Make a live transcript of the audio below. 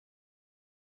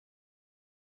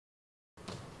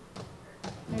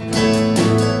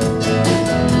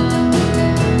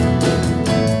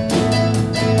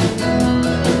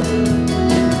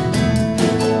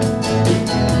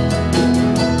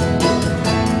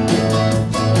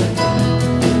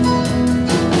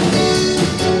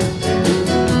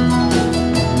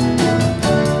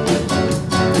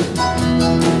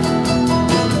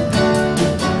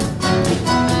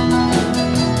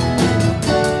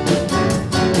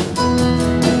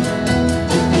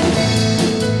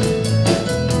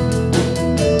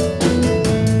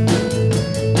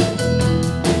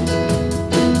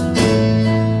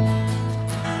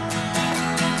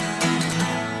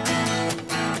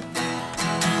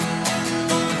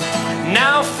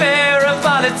Now fair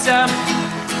Hippolyta,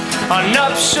 our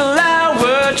nuptial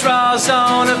hour draws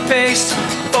on apace.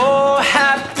 4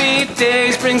 happy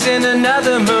days brings in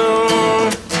another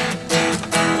moon.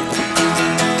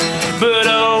 But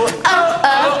oh, oh,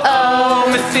 oh,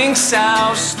 oh, methinks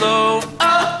how slow,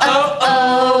 oh, oh,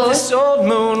 oh, this old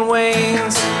moon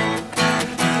wanes.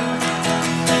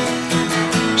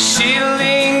 She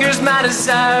lingers my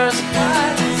desires,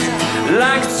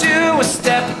 like to a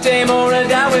stepdame or a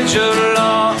dowager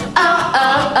law. Oh,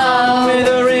 oh, oh,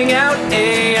 withering out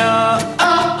a oh,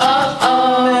 oh,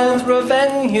 oh, and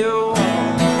revenue.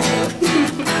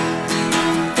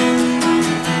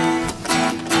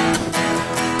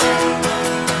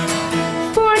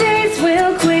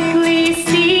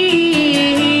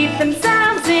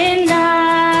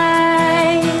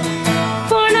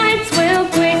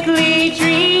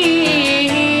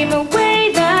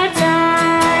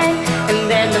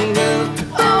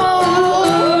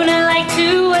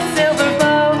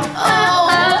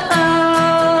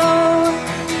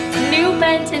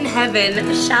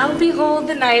 Shall behold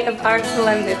the night of our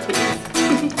solemnity.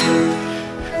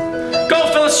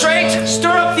 Go, Philostrate,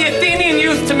 stir up the Athenian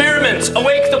youth to merriment,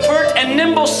 awake the pert and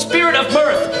nimble spirit of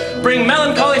mirth, bring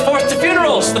melancholy forth to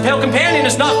funerals, the pale companion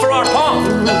is not for our pomp.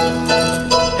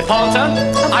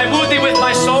 Hippolyta, I wooed thee with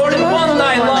my sword, and won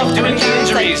thy love doing thee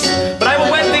injuries, but I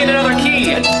will wed thee in another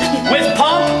key, with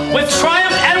pomp, with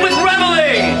triumph, and with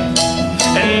revelling.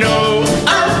 And no,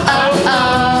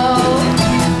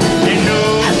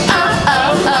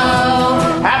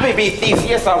 be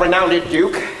Theseus, our renowned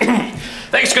Duke.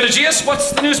 Thanks, good Aegeus.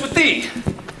 What's the news with thee?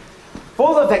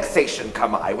 Full of vexation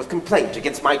come I with complaint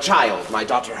against my child, my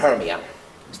daughter Hermia.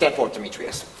 Stand forth,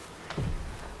 Demetrius.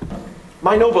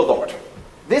 My noble lord,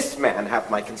 this man hath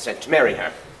my consent to marry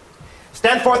her.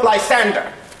 Stand forth,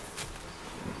 Lysander.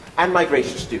 And my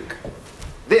gracious Duke,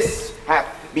 this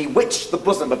hath bewitched the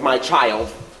bosom of my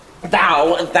child.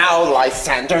 Thou,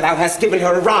 Lysander, thou hast given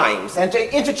her rhymes and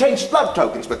interchanged love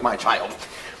tokens with my child.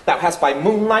 Thou hast by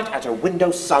moonlight at her window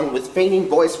sung with feigning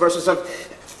voice verses of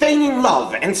feigning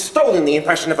love, and stolen the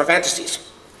impression of her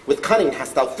fantasies. With cunning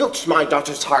hast thou filched my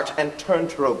daughter's heart, and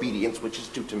turned her obedience, which is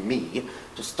due to me,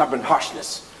 to stubborn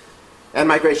harshness. And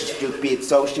my gracious Duke, be it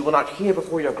so, she will not hear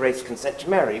before your grace consent to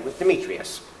marry with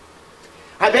Demetrius.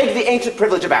 I beg the ancient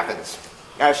privilege of Athens.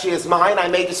 As she is mine, I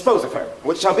may dispose of her,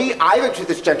 which shall be either to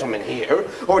this gentleman here,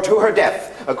 or to her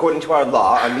death, according to our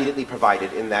law immediately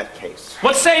provided in that case.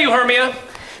 What say you, Hermia?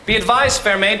 Be advised,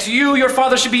 fair maid, to you your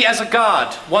father should be as a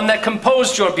god, one that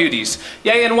composed your beauties,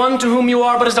 yea, and one to whom you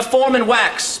are but as a form in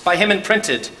wax, by him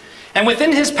imprinted. And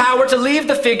within his power to leave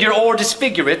the figure or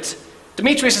disfigure it,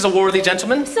 Demetrius is a worthy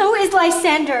gentleman. So is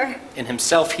Lysander. In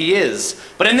himself he is,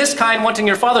 but in this kind, wanting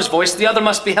your father's voice, the other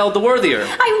must be held the worthier.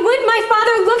 I would my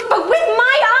father looked, but with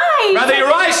my eyes! Rather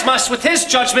your eyes must with his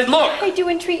judgment look. I do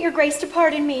entreat your grace to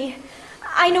pardon me.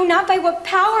 I know not by what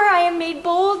power I am made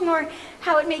bold, nor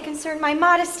how it may concern my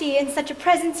modesty in such a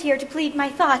presence here to plead my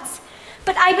thoughts.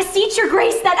 But I beseech your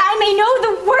grace that I may know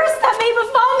the worst that may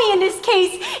befall me in this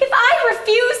case, if I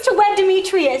refuse to wed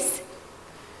Demetrius.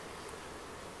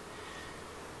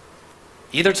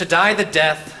 Either to die the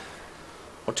death,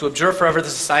 or to abjure forever the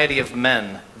society of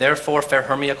men. Therefore, fair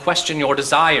Hermia, question your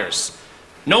desires.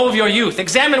 Know of your youth,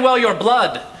 examine well your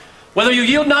blood. Whether you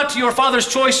yield not to your father's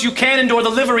choice, you can endure the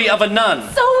livery of a nun.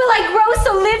 So will I grow,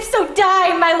 so live, so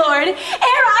die, my lord. Ere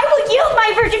I will yield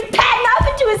my virgin patent up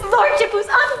into his lordship, whose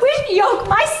unwished yoke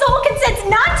my soul consents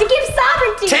not to give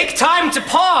sovereignty. Take time to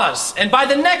pause, and by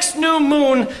the next new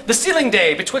moon, the sealing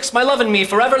day betwixt my love and me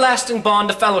for everlasting bond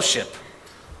of fellowship.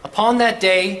 Upon that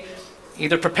day,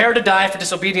 either prepare to die for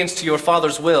disobedience to your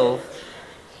father's will,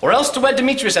 or else to wed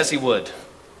Demetrius as he would,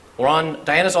 or on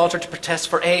Diana's altar to protest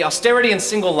for austerity and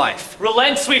single life.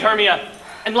 Relent, sweet Hermia,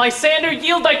 and Lysander,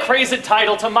 yield thy crazed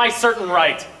title to my certain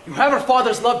right. You have her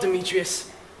father's love,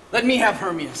 Demetrius. Let me have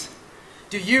Hermia's.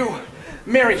 Do you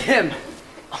marry him?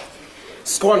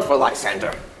 Scornful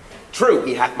Lysander. True,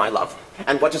 he hath my love.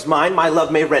 And what is mine, my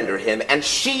love may render him. And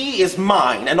she is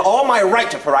mine, and all my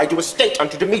right of her I do estate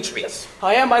unto Demetrius.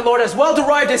 I am, my lord, as well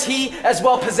derived as he, as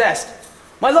well possessed.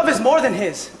 My love is more than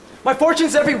his. My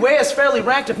fortune's every way as fairly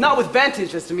ranked, if not with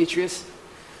vantage, as Demetrius.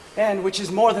 And, which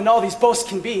is more than all these boasts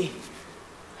can be,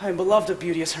 I am beloved of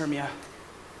beauteous Hermia.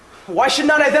 Why should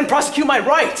not I then prosecute my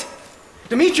right?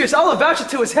 Demetrius, I'll avouch it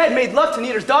to his head, made love to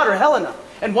Neater's daughter Helena,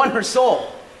 and won her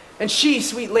soul. And she,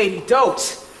 sweet lady,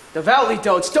 dotes, devoutly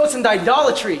dotes in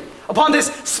idolatry, upon this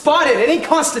spotted and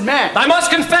inconstant man. I must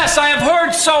confess I have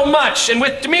heard so much, and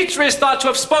with Demetrius thought to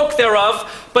have spoke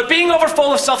thereof, but being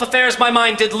overfull of self-affairs, my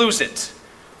mind did lose it.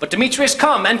 But Demetrius,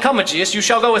 come, Aegeus, you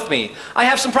shall go with me. I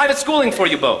have some private schooling for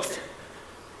you both.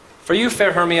 For you,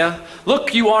 fair Hermia,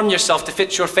 look you arm yourself to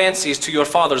fit your fancies to your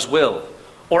father's will,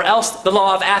 or else the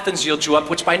law of Athens yields you up,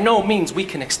 which by no means we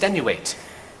can extenuate,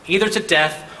 either to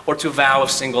death or to vow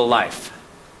of single life.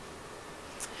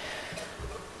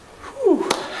 Whew.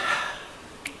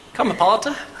 Come,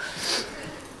 Hippolyta.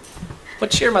 What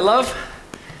cheer, my love?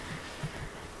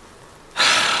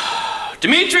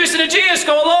 Demetrius and Aegeus,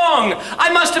 go along!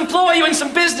 I must employ you in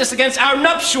some business against our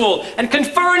nuptial, and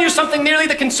confer on you something nearly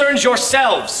that concerns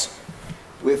yourselves.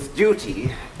 With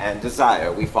duty and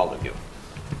desire, we follow you.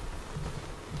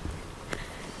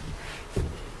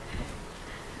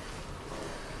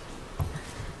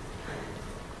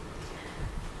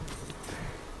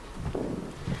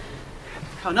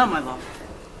 How now, my love?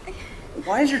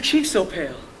 Why is your cheek so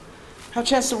pale? How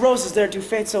chance the roses there do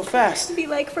fade so fast? Be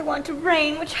like for want of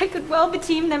rain, which I could well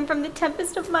beteem them from the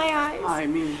tempest of my eyes. I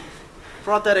mean,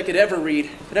 for aught that I could ever read,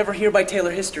 could ever hear by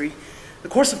Taylor history, the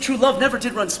course of true love never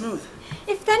did run smooth.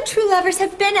 If then true lovers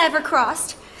have been ever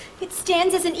crossed, it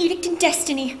stands as an edict in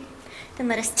destiny. Then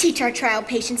let us teach our trial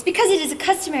patience, because it is a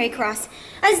customary cross,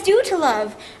 as due to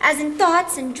love, as in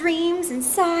thoughts and dreams and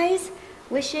sighs,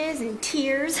 wishes and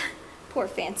tears. Poor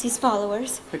fancy's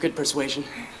followers. A good persuasion.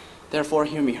 Therefore,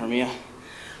 hear me, Hermia.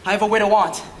 I have a widow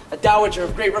aunt, a dowager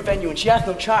of great revenue, and she hath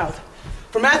no child.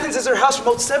 From Athens is her house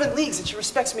remote 7 leagues, and she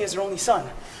respects me as her only son.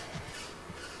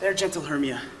 There, gentle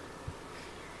Hermia,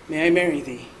 may I marry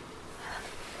thee?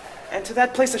 And to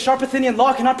that place the sharp Athenian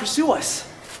law cannot pursue us.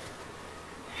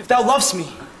 If thou lovest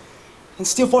me, then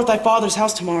steal forth thy father's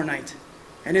house tomorrow night,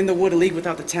 and in the wood a league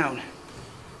without the town.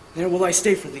 There will I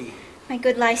stay for thee. My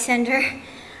good Lysander,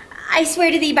 I swear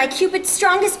to thee by Cupid's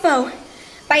strongest bow,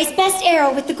 by his best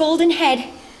arrow with the golden head,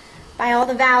 by all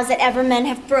the vows that ever men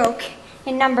have broke,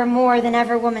 in number more than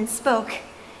ever woman spoke.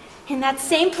 In that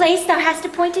same place thou hast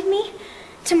appointed me,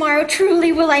 tomorrow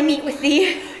truly will I meet with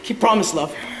thee. Keep promise,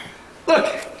 love. Look,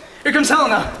 here comes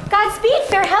Helena. Godspeed,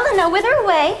 fair Helena, whither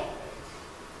away?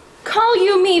 Call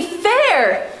you me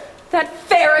fair? That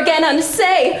fair again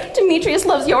unsay. Demetrius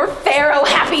loves your fair, oh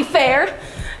happy fair.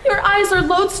 Your eyes are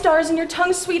lodestars and your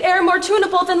tongue's sweet air more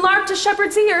tunable than lark to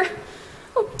shepherd's ear.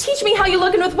 Oh, teach me how you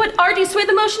look and with what art you sway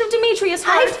the motion of Demetrius'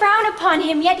 heart. I frown upon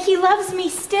him, yet he loves me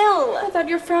still. I thought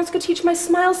your frowns could teach my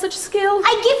smile such skill.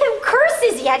 I give him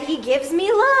curses, yet he gives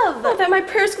me love. Oh, that my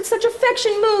prayers could such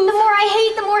affection move. The more I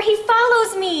hate, the more he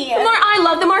follows me. The more I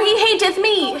love, the more he hateth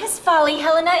me. Oh, his folly,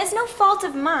 Helena, is no fault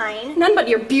of mine. None but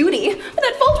your beauty, but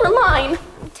that fault were mine.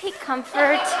 Take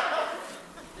comfort.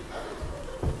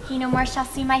 He no more shall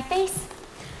see my face.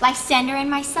 Lysander and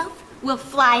myself will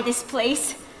fly this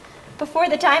place. Before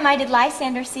the time I did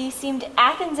Lysander see, seemed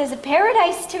Athens as a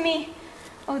paradise to me.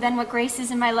 Oh, then what graces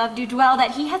in my love do dwell,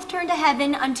 that he hath turned a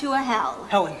heaven unto a hell.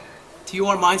 Helen, to you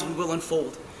our minds we will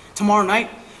unfold. Tomorrow night,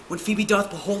 when Phoebe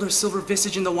doth behold her silver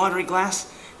visage in the watery glass,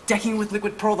 decking with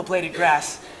liquid pearl the bladed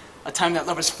grass, a time that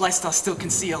lover's flesh doth still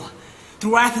conceal,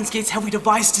 through Athens' gates have we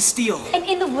devised to steal. And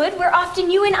in the wood where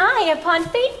often you and I upon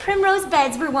faint primrose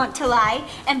beds were wont to lie,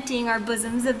 emptying our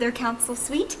bosoms of their counsel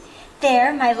sweet,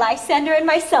 there my Lysander and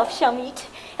myself shall meet,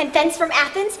 and thence from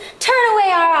Athens turn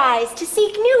away our eyes to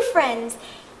seek new friends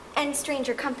and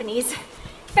stranger companies.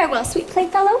 Farewell, sweet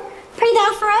playfellow, pray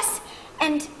thou for us,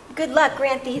 and good luck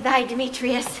grant thee thy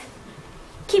Demetrius.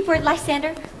 Keep word,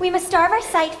 Lysander, we must starve our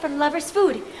sight from lover's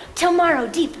food, till morrow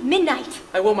deep midnight.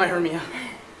 I will, my Hermia.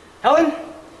 Helen,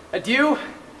 adieu.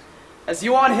 As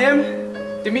you on him,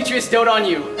 Demetrius dote on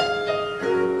you.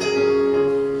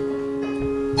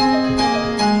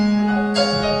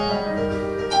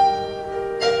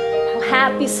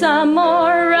 Happy some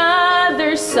or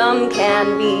other some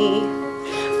can be.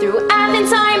 Through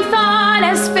Athens I am thought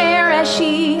as fair as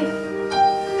she.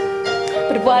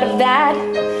 But what of that?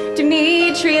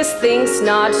 Demetrius thinks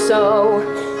not so.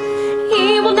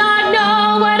 He will not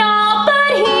know at all,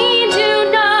 but he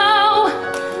do know.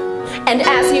 And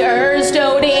as he errs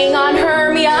doting on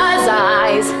Hermia's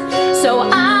eyes, so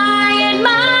I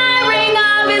admiring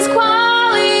of his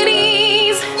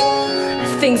qualities,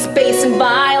 things base and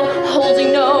vile,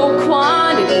 holding no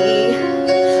quantity,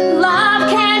 love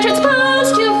can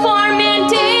transpose to form and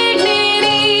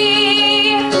dignity.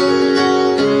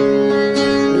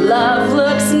 Love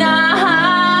looks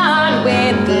not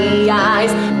with the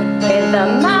eyes, but with the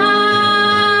mind,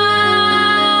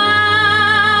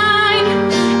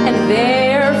 and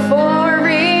therefore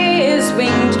is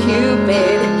winged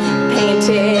Cupid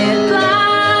painted blind,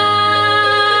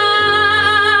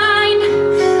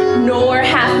 nor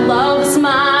hath love's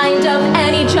mind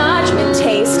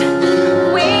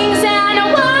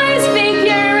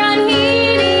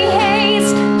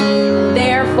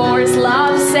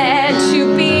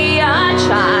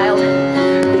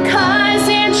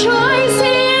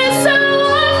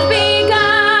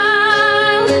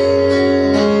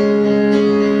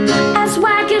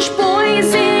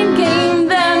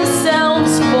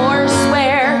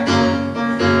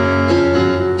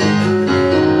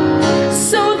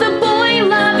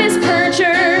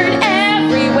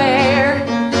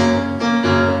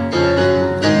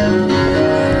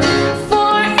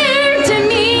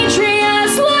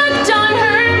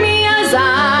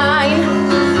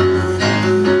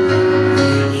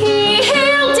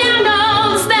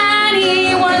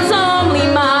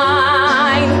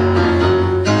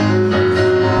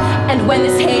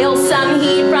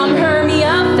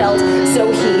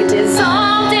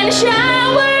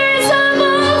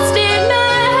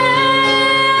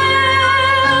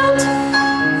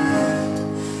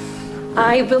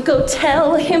I will go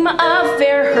tell him of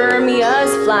fair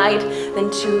Hermia's flight.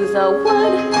 Then to the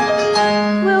wood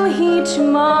will he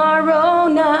tomorrow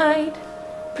night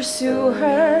pursue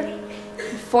her.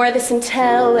 For this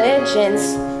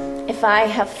intelligence, if I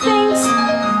have thanks,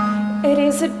 it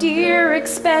is a dear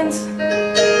expense.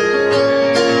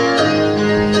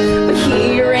 But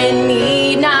here in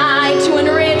need I to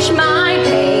enrich my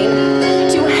pain,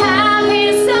 to have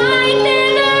his side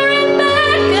dinner and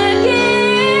back again.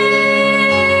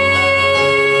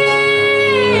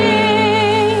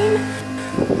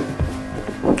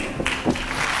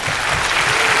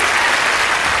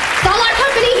 Is all our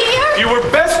company here? You were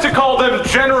best to call them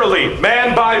generally,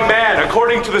 man by man,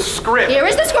 according to the script. Here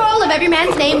is the scroll of every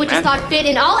man's name, which is thought fit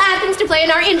in all Athens to play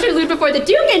in our interlude before the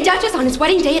Duke and Duchess on his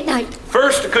wedding day at night.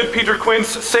 First, good Peter Quince,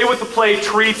 say what the play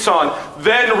treats on,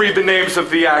 then read the names of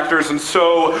the actors, and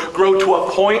so grow to a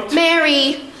point.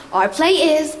 Mary, our play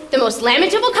is the most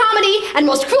lamentable comedy and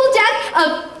most cruel death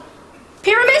of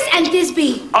Pyramus and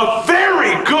Thisbe. A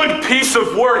very good piece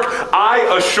of work, I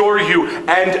assure you,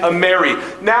 and a merry.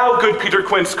 Now, good Peter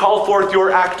Quince, call forth your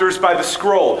actors by the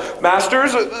scroll.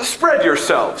 Masters, spread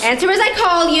yourselves. Answer as I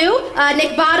call you.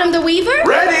 Nick Bottom the Weaver.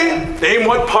 Ready? Name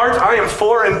what part I am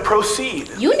for and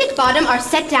proceed. You, Nick Bottom, are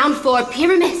set down for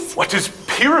Pyramus. What is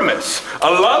Pyramus?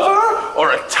 A lover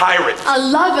or a tyrant? A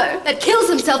lover that kills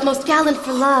himself most gallant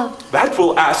for love. That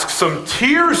will ask some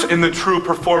tears in the true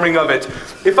performing of it.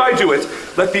 If I do it,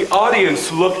 let the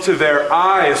audience look to their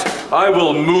eyes. I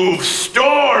will move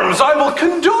storms. I will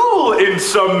condole in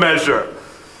some measure.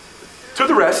 To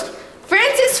the rest.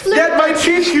 Francis Flute. Yet my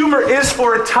chief humor is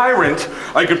for a tyrant.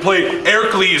 I could play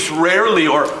Hercules rarely,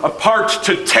 or a part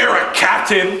to tear a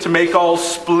cat in to make all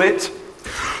split.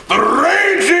 The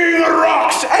raging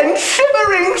rocks and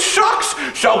shivering shocks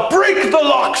shall break the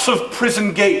locks of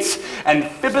prison gates, and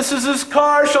Phoebus's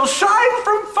car shall shine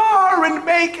from far and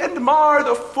make and mar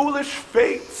the foolish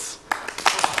fates.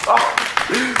 Oh,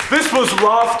 this was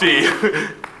lofty.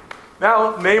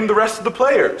 Now name the rest of the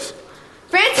players.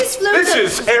 Francis Flute. This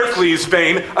is Hercules'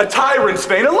 vein, a tyrant's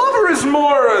vein. A lover is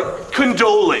more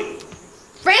condoling.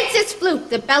 Francis Flute,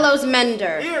 the bellows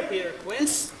mender. Here, Peter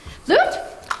Quince. Flute,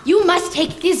 you must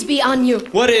take Thisbe on you.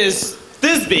 What is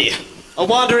Thisbe? A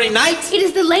wandering knight? It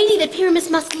is the lady that Pyramus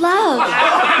must love.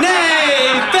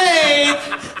 Nay,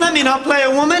 Faith! Let me not play a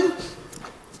woman.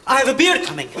 I have a beard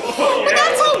coming. But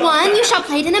that's all one. You shall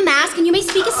play it in a mask, and you may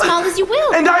speak as small as you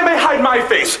will. And I may hide my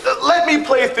face. Let me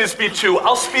play Thisbe too.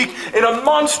 I'll speak in a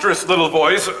monstrous little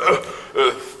voice.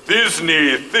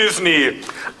 Thisne.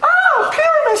 Oh,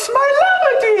 Pyramus, my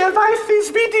lover dear, my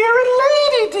Thisbe dear and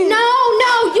lady dear.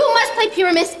 No, you must play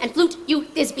Pyramus, and Flute, you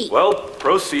Thisbe. Well,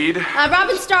 proceed.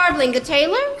 Robin Starveling, the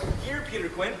tailor. Here, Peter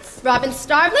Quince. Robin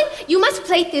Starveling, you must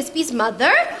play Thisbe's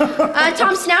mother.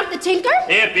 Tom Snout, the tinker.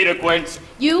 Here, Peter Quince.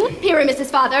 You, Pyramus's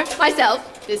father. Myself,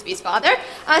 Thisbe's father.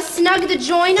 Snug the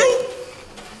joiner.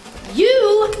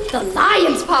 You, the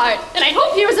lion's part. And I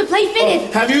hope here is a play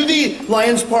fitted. Have you the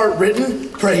lion's part written?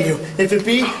 Pray you. If it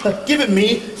be, give it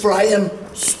me, for I am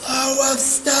slow of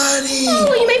study. Oh,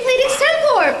 well, you may play it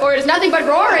extempore, for it is nothing but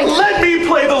roaring. Let me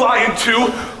play the lion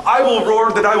too. I will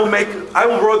roar that I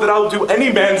will do any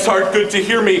man's heart good to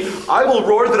hear me. I will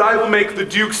roar that I will make the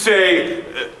Duke say,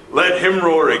 let him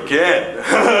roar again.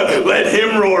 Let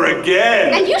him roar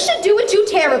again. And you should do it too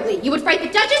terribly. You would fright the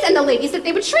Duchess and the ladies that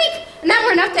they would shriek. And that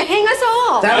were enough to hang us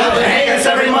all. That would hang us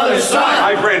every mother's son.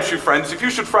 I grant you, friends, if you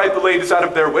should fright the ladies out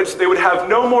of their wits, they would have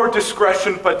no more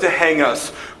discretion but to hang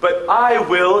us. But I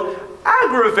will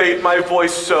aggravate my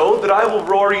voice so that I will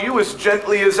roar you as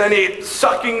gently as any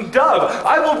sucking dove.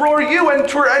 I will roar you and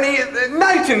 'twere any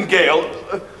nightingale.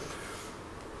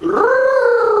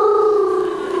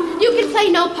 You can play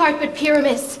no part but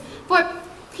Pyramus, for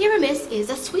Pyramus is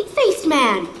a sweet-faced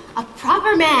man, a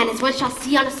proper man as one shall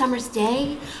see on a summer's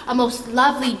day, a most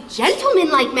lovely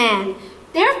gentleman-like man.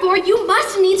 Therefore, you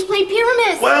must needs play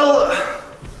Pyramus. Well,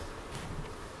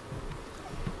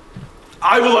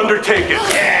 I will undertake it.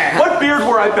 Yeah. What beard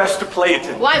were I best to play it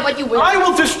in? Why, what you will. I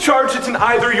will discharge it in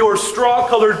either your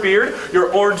straw-colored beard,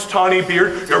 your orange-tawny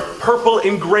beard, your purple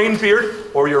ingrained beard,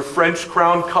 or your French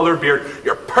crown-colored beard,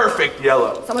 your perfect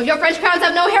yellow. Some of your French crowns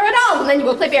have no hair at all, and then you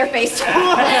will play barefaced.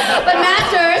 But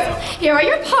masters, here are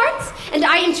your parts, and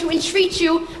I am to entreat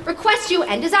you, request you,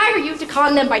 and desire you to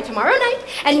con them by tomorrow night,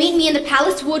 and meet me in the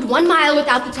palace wood 1 mile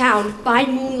without the town, by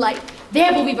moonlight.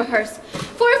 There will we rehearse.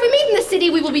 For if we meet in the city,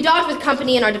 we will be dogged with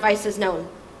company and our devices known.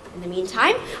 In the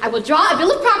meantime, I will draw a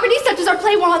bill of property such as our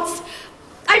play wants.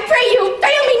 I pray you,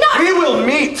 fail me not! We will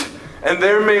meet, and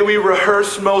there may we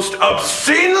rehearse most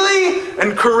obscenely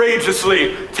and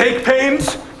courageously. Take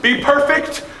pains, be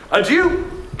perfect, adieu.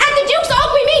 At the Duke's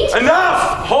all we meet!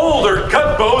 Enough! Hold or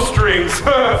cut bowstrings.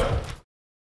 Ill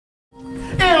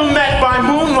met by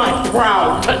moonlight,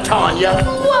 proud Titania.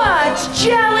 What?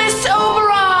 Jealous,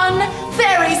 Oberon?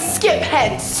 Fairy, skip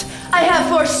hence. I have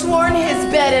forsworn his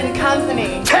bed and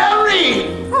company. Tarry,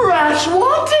 rash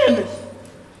wanton!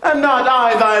 Am not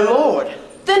I thy lord?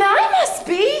 Then I must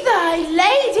be thy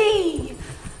lady.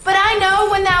 But I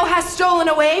know when thou hast stolen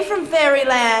away from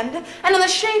fairyland, and in the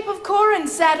shape of Corin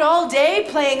sat all day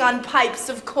playing on pipes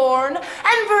of corn,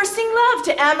 and versing love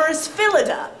to amorous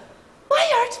Phillida.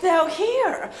 Why art thou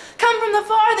here, come from the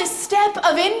farthest steppe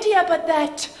of India, but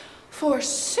that,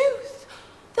 forsooth,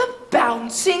 the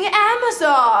bouncing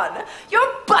Amazon, your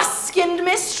buskined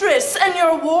mistress, and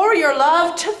your warrior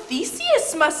love to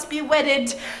Theseus must be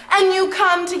wedded, and you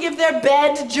come to give their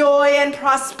bed joy and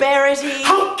prosperity.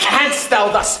 How canst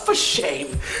thou thus, for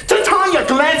shame? Titania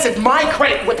glanceth my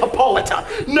credit with Hippolyta,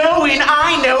 knowing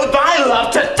I know thy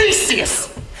love to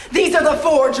Theseus. These are the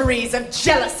forgeries of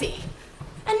jealousy.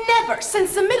 And never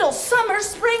since the middle summer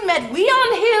spring met we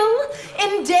on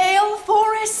hill, in dale,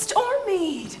 forest, or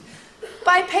mead,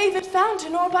 by paved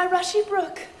fountain or by rushy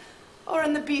brook, or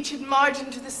on the beached margin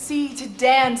to the sea to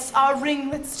dance our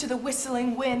ringlets to the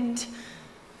whistling wind.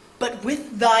 But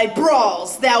with thy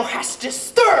brawls thou hast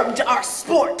disturbed our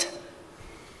sport.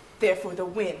 Therefore the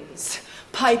winds,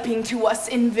 piping to us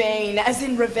in vain, as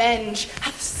in revenge,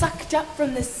 hath sucked up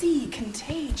from the sea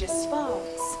contagious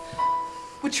fogs,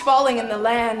 which falling in the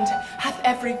land hath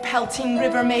every pelting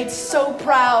river made so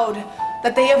proud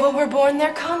that they have overborne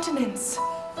their continents.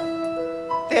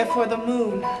 Therefore the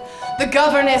moon, the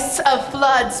governess of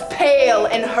floods, pale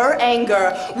in her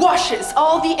anger, washes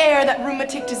all the air that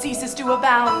rheumatic diseases do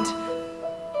abound.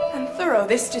 And through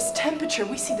this distemperature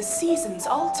we see the seasons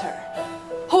alter.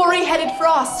 Hoary-headed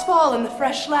frosts fall in the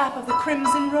fresh lap of the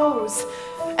crimson rose,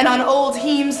 and on old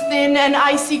Heme's thin and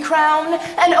icy crown,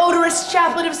 an odorous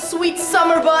chaplet of sweet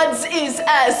summer buds is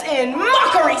as in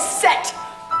mockery set.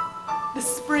 The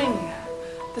spring,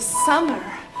 the summer,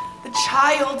 the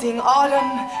childing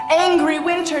autumn, angry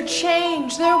winter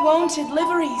change their wonted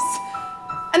liveries,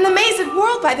 and the mazed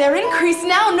world by their increase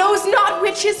now knows not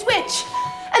which is which.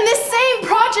 And this same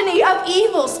progeny of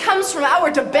evils comes from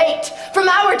our debate, from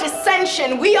our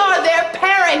dissension. We are their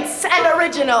parents and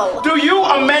original. Do you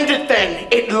amend it then?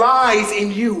 It lies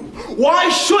in you. Why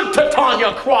should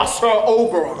Titania cross her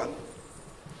Oberon?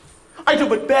 I do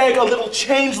but beg a little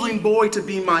changeling boy to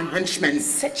be my henchman.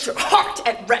 Set your heart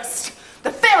at rest.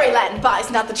 The fairyland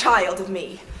buys not the child of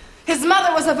me. His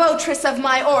mother was a votress of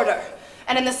my order,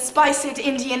 and in the spiced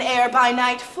Indian air by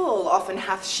night full often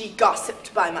hath she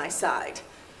gossiped by my side.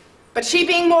 But she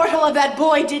being mortal of that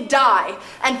boy did die,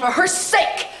 and for her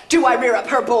sake do I rear up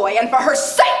her boy, and for her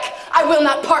sake I will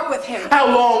not part with him. How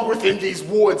long within these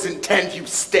woods intend you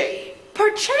stay?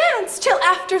 Perchance till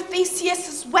after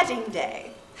Theseus' wedding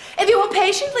day. If you will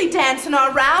patiently dance in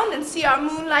our round and see our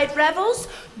moonlight revels,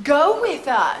 go with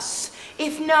us.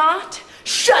 If not,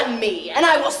 shun me, and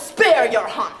I will spare your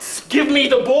haunts. Give me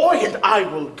the boy, and I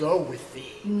will go with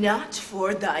thee. Not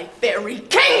for thy fairy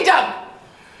kingdom!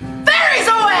 Fairies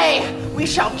away! We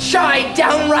shall chide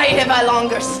downright if I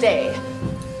longer stay.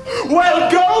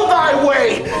 Well, go thy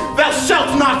way! Thou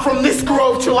shalt not from this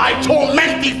grove till I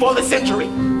torment thee for the century.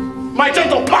 My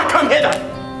gentle Puck, come hither!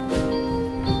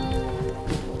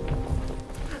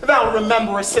 Thou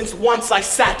rememberest since once I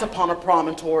sat upon a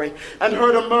promontory and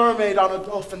heard a mermaid on a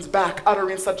dolphin's back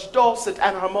uttering such dulcet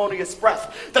and harmonious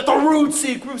breath that the rude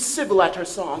sea grew civil at her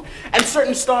song, and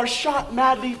certain stars shot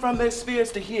madly from their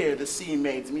spheres to hear the sea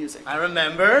maid's music. I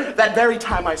remember. That very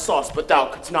time I saw'st, but thou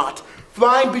couldst not,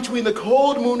 flying between the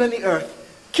cold moon and the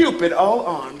earth, Cupid all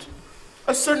armed.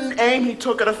 A certain aim he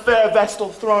took at a fair vestal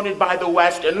throned by the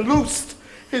west, and loosed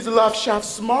his love shaft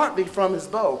smartly from his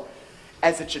bow,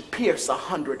 as it should pierce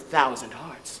 100,000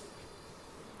 hearts.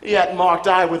 Yet marked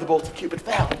I where the bolt of Cupid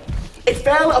fell. It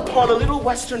fell upon a little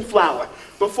western flower,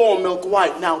 before milk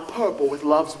white, now purple with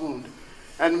love's wound,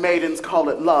 and maidens call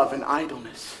it love and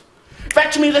idleness.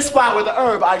 Fetch me this flower, the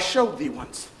herb I showed thee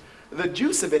once. The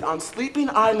juice of it on sleeping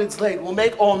eyelids laid will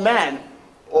make all man,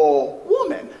 or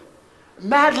woman,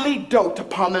 madly dote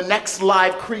upon the next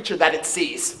live creature that it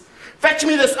sees. Fetch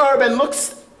me this herb, and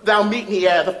looks thou meet me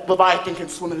ere the Leviathan can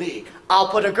swim a league. I'll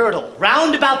put a girdle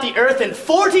round about the earth in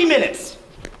 40 minutes.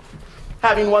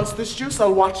 Having once this juice,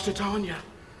 I'll watch Titania.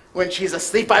 When she's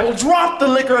asleep, I will drop the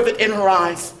liquor of it in her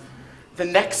eyes. The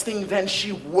next thing then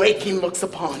she waking looks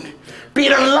upon, be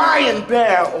it a lion,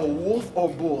 bear, or wolf, or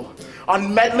bull,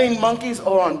 on meddling monkeys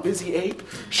or on busy ape,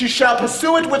 she shall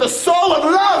pursue it with a soul of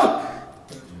love.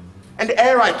 And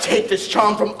ere I take this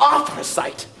charm from off her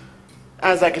sight,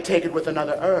 as I could take it with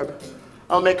another herb,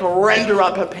 I'll make her render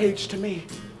up her page to me.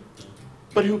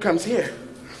 But who comes here?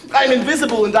 I'm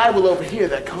invisible, and I will overhear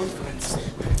their conference.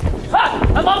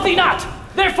 Ha! I love thee not,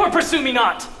 therefore pursue me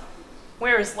not.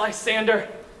 Where is Lysander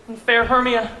and fair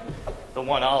Hermia? The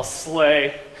one I'll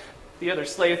slay, the other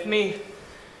slayeth me.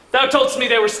 Thou toldst me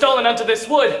they were stolen unto this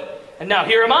wood, and now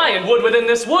here am I in wood within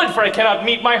this wood, for I cannot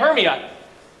meet my Hermia.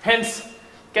 Hence,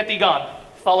 get thee gone,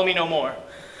 follow me no more.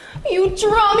 You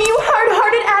draw me, you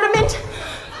hard-hearted adamant,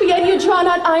 but yet you draw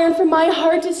not iron, for my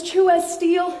heart is true as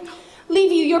steel.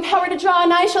 Leave you your power to draw,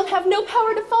 and I shall have no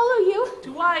power to follow you.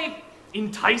 Do I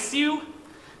entice you?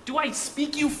 Do I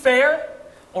speak you fair?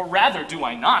 Or rather, do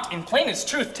I not, in plainest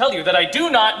truth, tell you that I do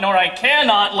not, nor I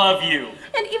cannot love you?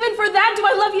 And even for that do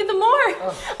I love you the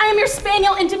more. I am your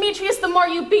spaniel, and Demetrius, the more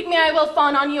you beat me, I will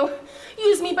fawn on you.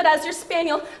 Use me but as your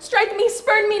spaniel. Strike me,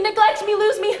 spurn me, neglect me,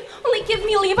 lose me. Only give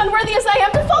me leave, unworthy as I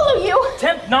am, to follow you.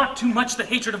 Tempt not too much the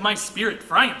hatred of my spirit,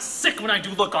 for I am sick when I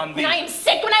do look on thee. And I am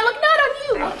sick when I look not on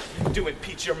you. Do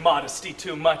impeach your modesty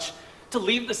too much. To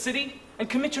leave the city and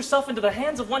commit yourself into the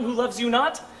hands of one who loves you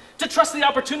not? To trust the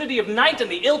opportunity of night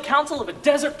and the ill counsel of a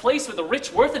desert place for the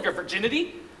rich worth of your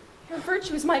virginity? Your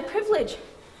virtue is my privilege,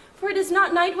 for it is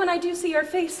not night when I do see your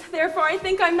face. Therefore I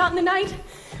think I'm not in the night,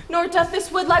 nor doth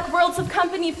this wood lack worlds of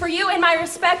company, for you and my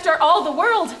respect are all the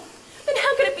world. Then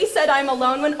how could it be said I'm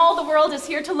alone when all the world is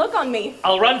here to look on me?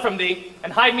 I'll run from thee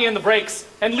and hide me in the brakes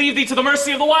and leave thee to the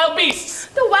mercy of the wild beasts.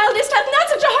 The wildest hath not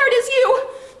such a heart as you.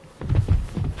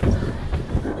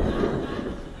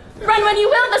 Run when you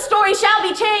will, the story shall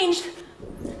be changed.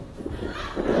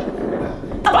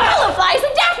 A ball of flies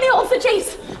and Daphne holds the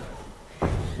chase.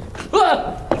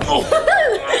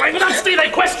 I will not stay thy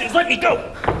questions, let me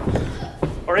go.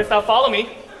 Or if thou follow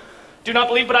me, do not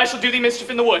believe but I shall do thee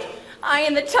mischief in the wood. I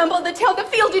in the tumble, the tail, the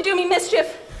field do me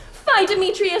mischief. Fie,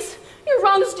 Demetrius, your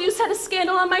wrongs do set a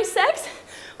scandal on my sex.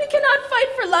 We cannot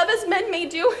fight for love as men may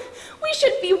do. We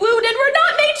should be wooed and we're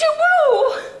not made to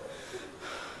woo.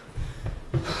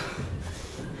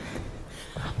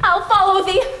 I'll follow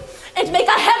thee, and make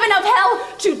a heaven of hell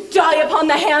to die upon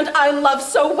the hand I love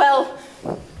so well.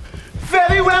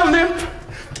 Very well, nymph.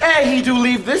 Ere he do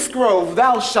leave this grove,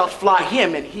 thou shalt fly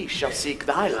him, and he shall seek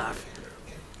thy love.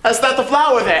 Hast that the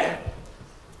flower there?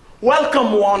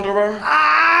 Welcome, wanderer.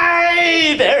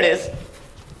 Aye, there it is.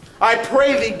 I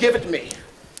pray thee, give it me.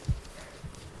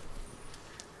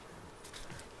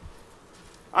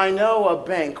 I know a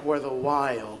bank where the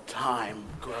wild thyme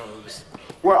grows,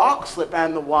 where oxlip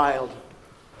and the wild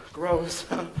grows,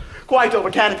 quite over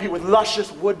canopy with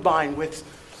luscious woodbine, with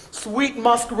sweet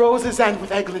musk roses and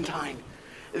with eglantine.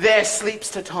 There sleeps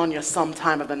Titania some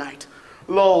time of the night,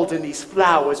 lulled in these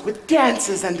flowers with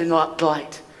dances and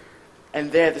delight.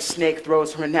 And there the snake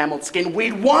throws her enameled skin,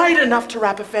 weed wide enough to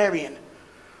wrap a fairy in.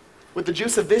 With the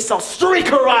juice of this I'll streak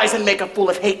her eyes and make her full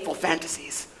of hateful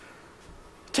fantasies.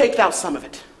 Take thou some of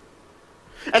it,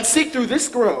 and seek through this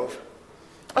grove.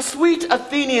 A sweet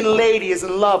Athenian lady is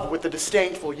in love with the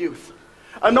disdainful youth.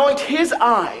 Anoint his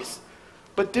eyes,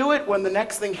 but do it when the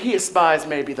next thing he espies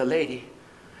may be the lady.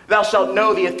 Thou shalt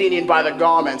know the Athenian by the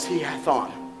garments he hath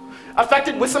on.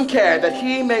 Affected with some care, that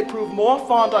he may prove more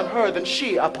fond on her than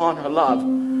she upon her love.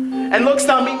 And lookst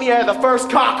thou meet me ere the first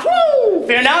cock crew?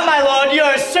 Fear not, my lord,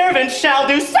 your servant shall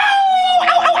do so. Ow,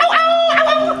 ow, ow,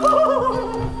 ow,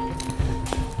 ow.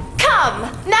 Come,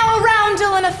 now a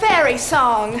roundel and a fairy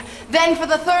song. Then for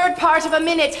the third part of a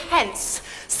minute hence.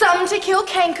 Some to kill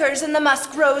cankers in the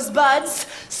musk rose buds.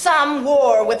 Some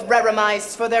war with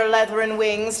reremice for their leathern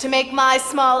wings to make my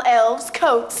small elves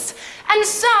coats. And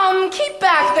some keep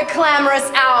back the clamorous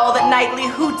owl that nightly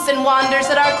hoots and wanders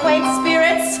at our quaint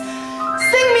spirits.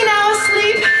 Sing me now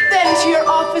asleep, then to your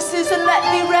offices and let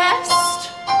me rest.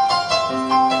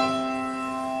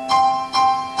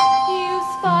 You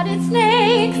spotted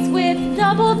snakes with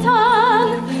double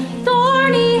tongue,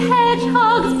 thorny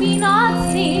hedgehogs be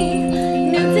not seen,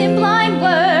 newts and blind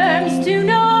worms do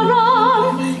no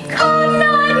wrong, come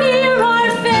not near our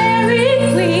fairy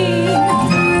queen.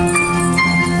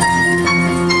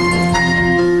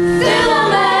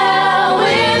 Philomel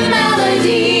with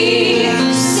melody,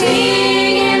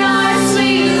 singing our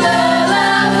sweet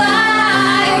lullaby.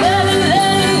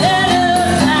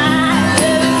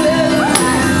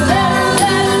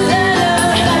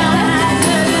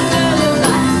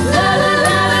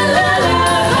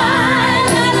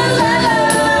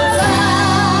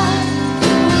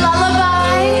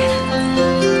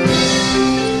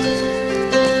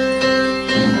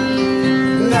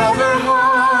 Never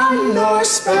harm, nor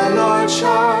spell, nor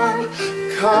charm.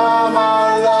 Come,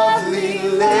 our lovely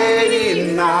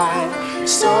lady nigh.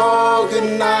 So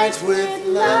good night with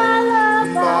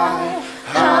lullaby.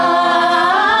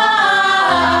 Ah,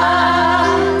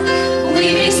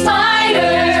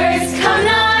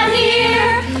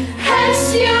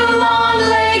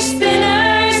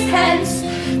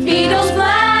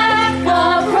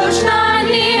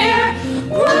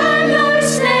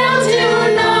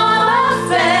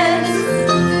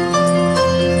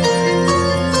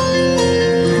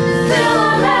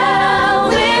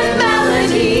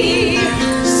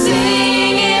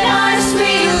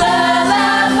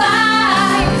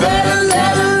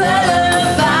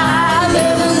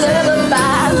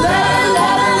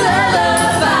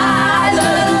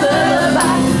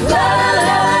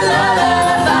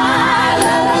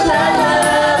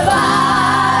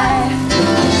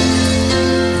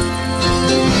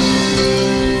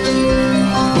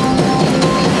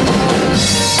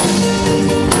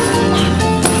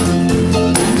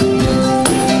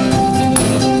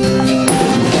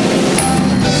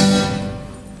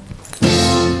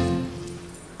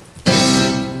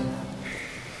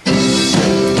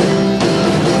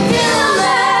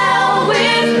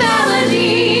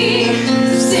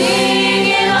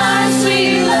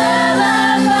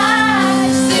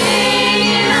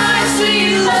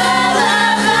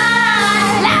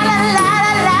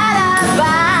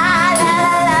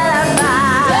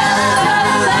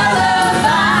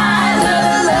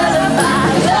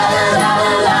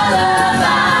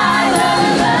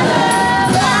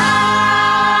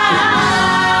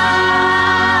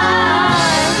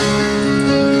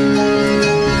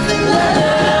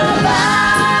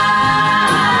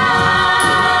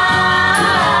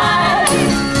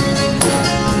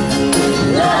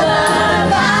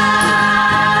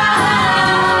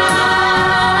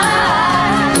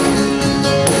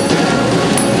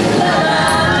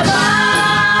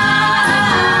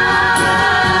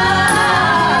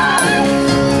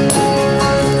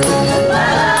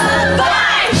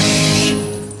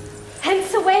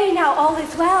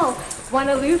 one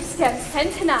aloof steps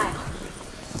sentinile.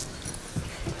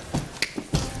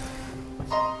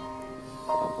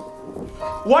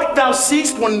 What thou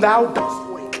seest when thou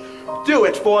dost wake, do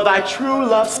it for thy true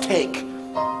love's take.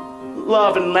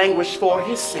 Love and languish for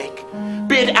his sake.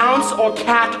 Be it ounce or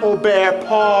cat or bear,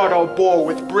 pard or boar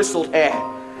with bristled hair.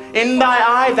 In thy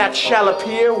eye that shall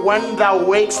appear when thou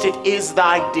wakest, it is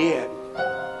thy dear.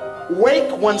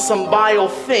 Wake when some vile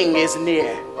thing is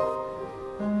near.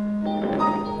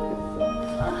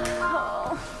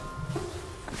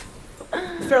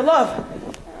 Fair love,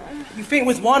 you faint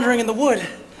with wandering in the wood.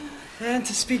 And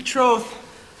to speak troth,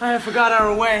 I have forgot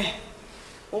our way.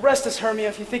 Well, rest us, Hermia,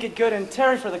 if you think it good, and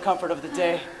tarry for the comfort of the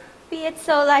day. Be it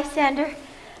so, Lysander.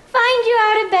 Find you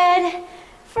out of bed,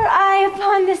 for I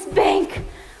upon this bank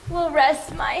will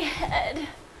rest my head.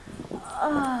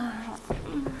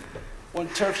 One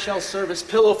turf shall serve as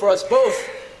pillow for us both.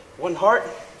 One heart,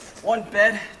 one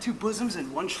bed, two bosoms,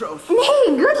 and one troth.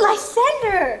 Nay, good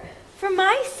Lysander, for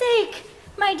my sake,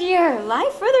 my dear, lie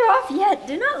further off yet.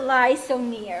 Do not lie so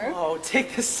near. Oh,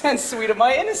 take the sense, sweet, of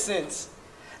my innocence.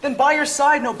 Then by your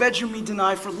side no bedroom me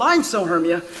deny, for lying so,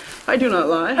 Hermia, I do not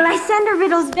lie. Lysander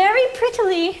riddles very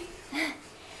prettily.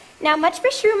 Now much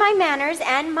beshrew my manners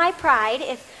and my pride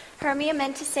if Hermia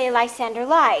meant to say Lysander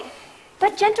lied.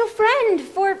 But gentle friend,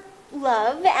 for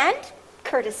love and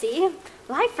courtesy,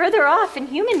 lie further off in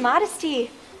human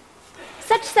modesty.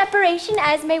 Such separation,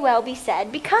 as may well be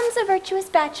said, becomes a virtuous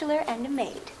bachelor and a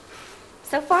maid.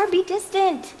 So far be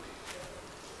distant.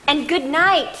 And good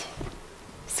night,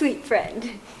 sweet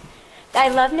friend. Thy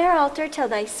love ne'er alter till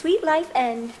thy sweet life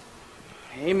end.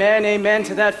 Amen, amen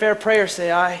to that fair prayer,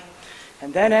 say I.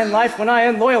 And then end life when I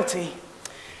end loyalty.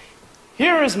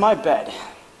 Here is my bed.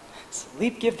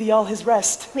 Sleep give thee all his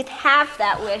rest. With half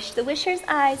that wish, the wisher's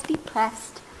eyes be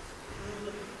pressed. Through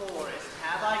the forest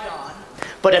have I gone,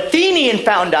 but Athenian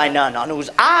found I none, on whose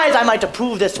eyes I might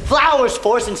approve this flower's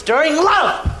force in stirring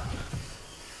love.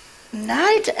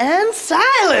 Night and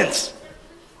silence.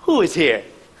 Who is here?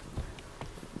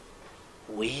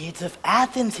 Weeds of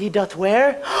Athens he doth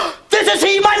wear. This is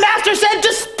he my master said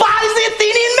despise the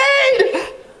Athenian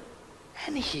maid.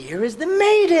 And here is the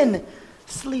maiden,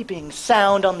 sleeping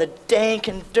sound on the dank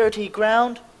and dirty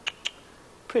ground.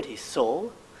 Pretty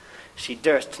soul, she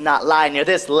durst not lie near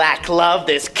this lack love,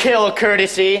 this kill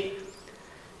courtesy.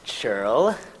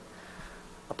 Churl,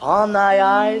 upon thy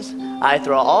eyes I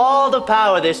throw all the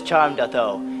power this charm doth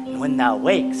owe, and when thou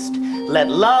wakest, let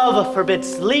love forbid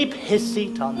sleep his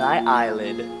seat on thy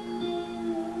eyelid.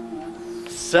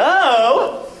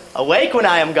 So, awake when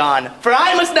I am gone, for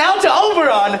I must now to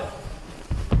Oberon.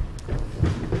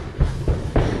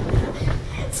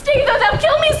 Stay though thou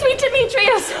kill me, sweet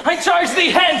Demetrius. I charge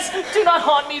thee hence. Do not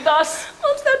haunt me thus.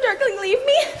 Wilt thou darkling leave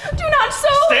me? Do not so.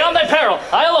 Stay on thy peril.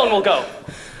 I alone will go.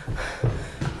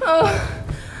 Oh,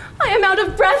 I am out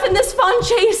of breath in this fond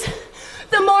chase.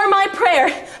 The more my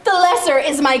prayer, the lesser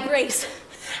is my grace.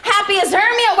 Happy is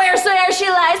Hermia wheresoe'er she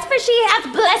lies, for she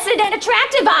hath blessed and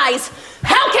attractive eyes.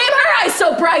 How came her eyes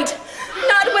so bright?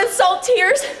 Not with salt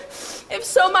tears. If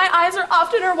so, my eyes are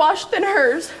oftener washed than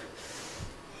hers.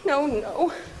 No,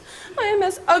 no, I am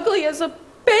as ugly as a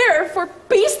bear, for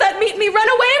beasts that meet me run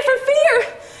away for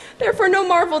fear. Therefore no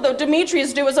marvel though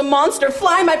Demetrius do as a monster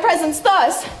fly my presence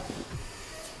thus.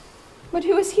 But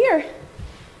who is here?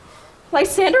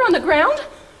 Lysander on the ground?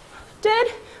 Dead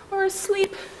or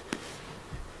asleep?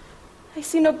 I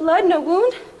see no blood, no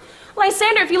wound.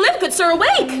 Lysander, if you live, good sir,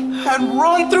 awake! And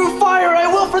run through fire I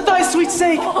will for thy sweet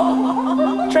sake.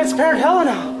 Transparent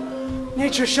Helena,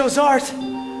 nature shows art,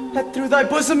 that through thy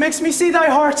bosom makes me see thy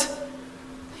heart.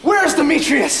 Where's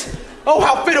Demetrius? Oh,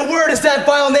 how fit a word is that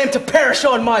vile name to perish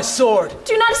on my sword.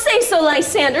 Do not say so,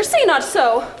 Lysander, say not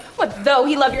so. What though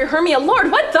he love your Hermia,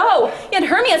 Lord, what though? Yet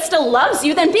Hermia still loves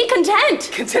you, then be content.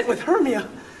 Content with Hermia?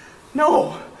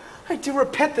 No, I do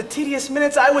repent the tedious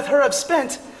minutes I with her have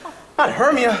spent. Not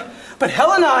Hermia, but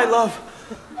Helena I love,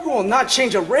 who will not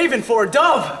change a raven for a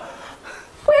dove.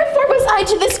 Wherefore was I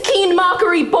to this keen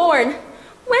mockery born?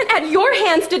 When at your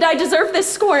hands did I deserve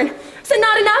this scorn? Is it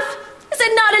not enough? Is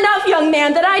it not enough, young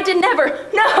man, that I did never,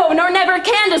 no, nor never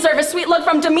can deserve a sweet look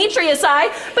from Demetrius'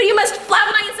 eye, but you must flout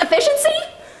my insufficiency?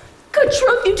 Good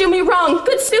troth, you do me wrong,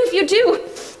 good sooth you do.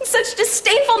 In such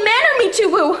disdainful manner me to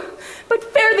woo, but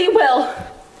fare thee well.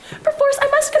 Perforce I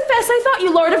must confess I thought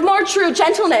you, Lord, of more true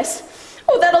gentleness.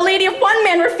 Oh, that a lady of one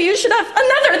man refuse should have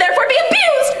another therefore be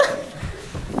abused!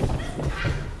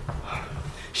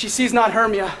 She sees not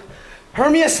Hermia.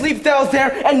 Hermia, sleep thou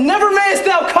there, and never mayest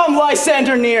thou come,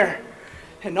 Lysander, near.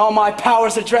 And all my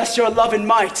powers address your love and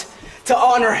might, to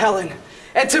honor Helen,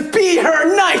 and to be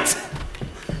her knight.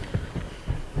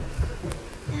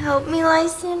 Help me,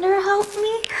 Lysander, help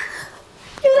me.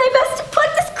 Do thy best to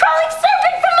pluck this crawling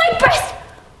serpent from my breast.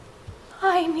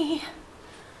 Ay me,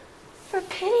 for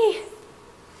pity.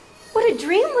 What a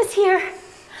dream was here.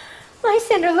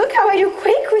 Lysander, look how I do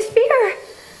quake with fear.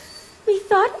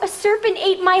 Methought a serpent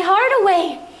ate my heart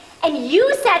away, and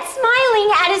you sat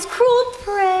smiling at his cruel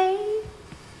prey.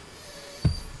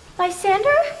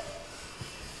 Lysander?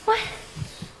 What?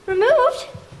 Removed?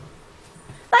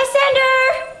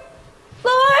 Lysander!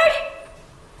 Lord?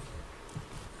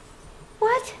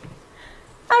 What?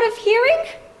 Out of hearing?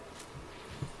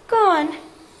 Gone.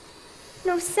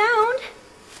 No sound?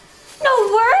 No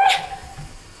word?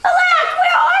 Alack,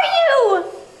 where are you?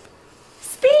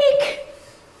 Speak!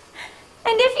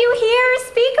 And if you hear,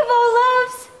 speak of all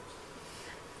loves.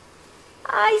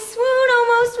 I swoon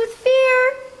almost with fear.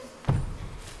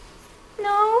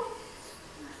 No.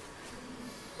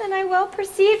 Then I well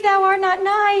perceive thou art not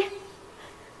nigh.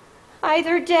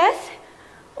 Either death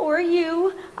or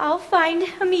you I'll find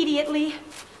immediately.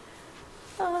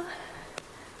 Are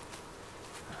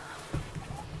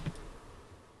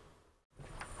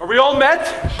we all met?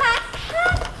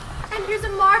 And here's a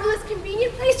marvelous,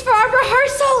 convenient place for our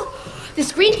rehearsal.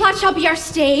 This green plot shall be our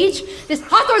stage, this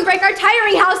hawthorn brake our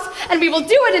tiring house, and we will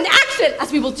do it in action,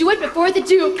 as we will do it before the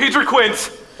Duke. Peter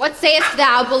Quince. What sayest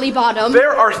thou, bully bottom?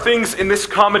 There are things in this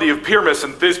comedy of Pyramus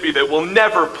and Thisbe that will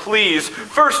never please.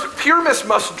 First, Pyramus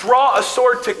must draw a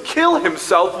sword to kill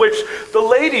himself, which the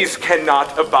ladies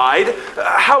cannot abide.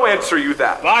 How answer you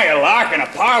that? By a lark and a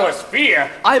parlous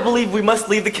fear. I believe we must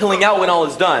leave the killing out when all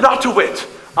is done. Not to wit.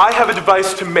 I have a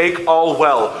device to make all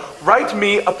well. Write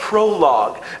me a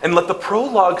prologue, and let the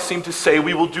prologue seem to say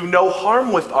we will do no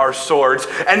harm with our swords,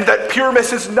 and that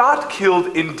Pyramus is not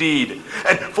killed indeed.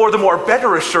 And for the more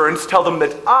better assurance, tell them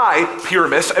that I,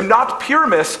 Pyramus, am not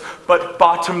Pyramus, but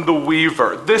Bottom the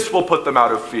Weaver. This will put them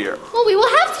out of fear. Well, we will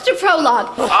have such a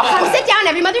prologue. Come sit down,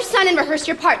 every mother's son, and rehearse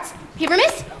your parts.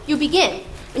 Pyramus, you begin.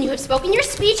 When you have spoken your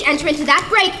speech, enter into that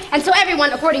break, and so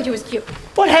everyone according to his cue.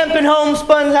 What hempen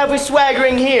homespuns have we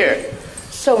swaggering here?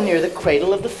 So near the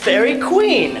cradle of the fairy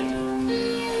queen.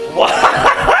 What?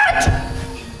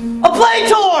 A play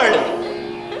toward!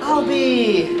 I'll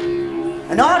be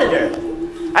an auditor.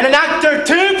 And an actor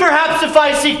too, perhaps, if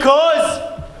I see cause.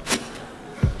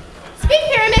 Speak,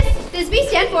 Pyramus. Thisbe,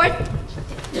 stand forth.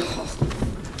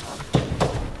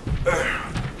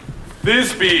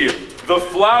 Thisbe, the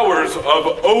flowers of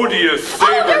odious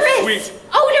savor sweet.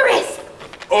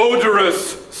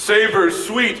 Odorous savor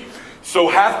sweet. So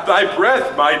hath thy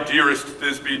breath, my dearest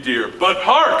Thisbe dear. But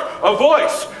hark, a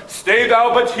voice! Stay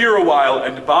thou but here a while,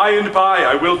 and by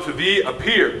I will to thee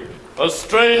appear. A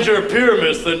stranger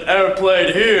Pyramus than e'er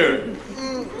played here.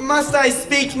 Must I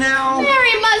speak now?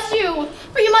 Marry, must you?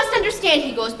 For you must understand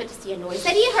he goes but to see a noise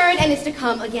that he heard and is to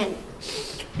come again.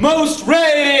 Most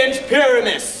radiant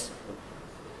Pyramus,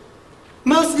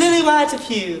 most lily-white of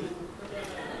hue,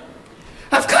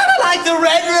 I've kind of like the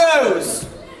red rose.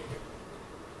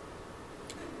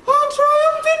 On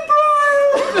triumphant bride!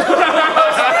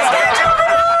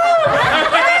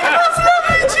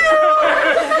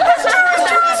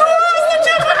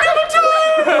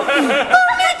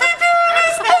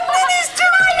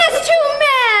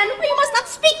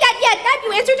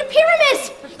 You answer to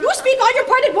Pyramus. You speak all your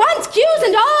part at once, cues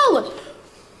and all.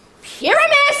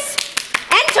 Pyramus,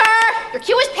 enter. Your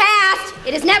cue is past.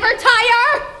 It is never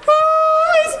tire.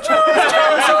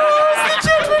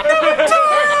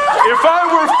 If I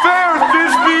were fair,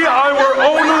 Thisbe, I were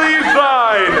only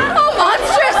thine. Oh,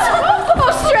 monstrous.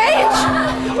 Oh, strange.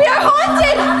 We are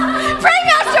haunted. Pray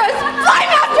masters, fly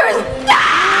masters.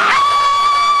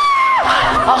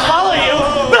 I'll follow you.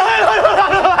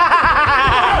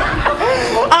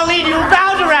 I'll lead you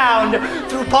round around,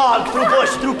 through bog, through bush,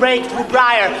 through brake, through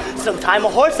briar. Sometime a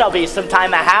horse I'll be,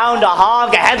 sometime a hound, a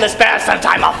hog, a headless bear,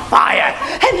 sometime a fire.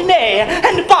 And neigh,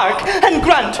 and bark, and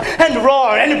grunt, and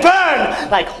roar, and burn,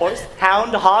 like horse,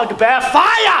 hound, hog, bear,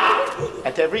 fire!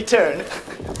 At every turn.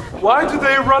 Why do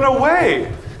they run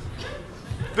away?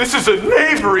 This is a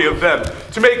knavery of them,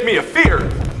 to make me a fear.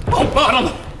 Oh,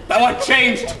 Bottom, thou art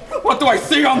changed. What do I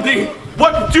see on thee?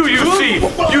 What do you see?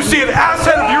 You see an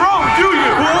asshead of your own, do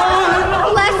you?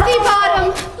 Bless thee,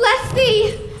 Bottom, bless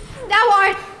thee. Thou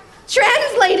art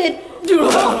translated.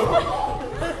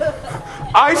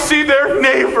 I see their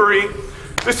knavery.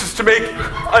 This is to make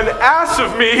an ass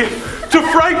of me, to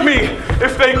fright me,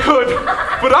 if they could.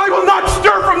 But I will not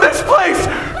stir from this place.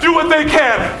 Do what they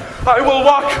can. I will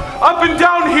walk up and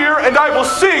down here, and I will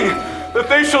sing, that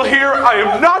they shall hear I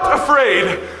am not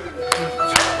afraid.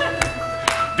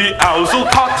 The owls'll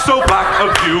cock so black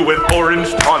of hue with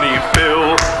orange tawny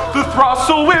bill. The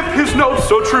throstle with his notes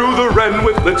so true, the wren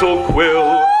with little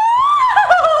quill.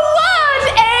 What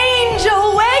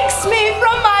angel wakes me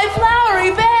from my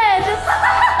flowery bed?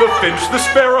 The finch, the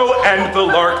sparrow, and the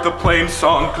lark, the plain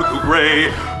song cuckoo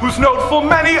gray, whose note full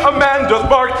many a man doth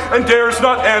bark, and dares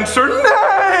not answer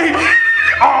nay.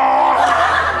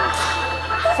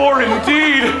 For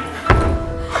indeed,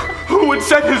 who would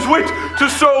set his wit to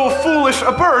so foolish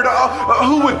a bird?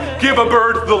 Who would give a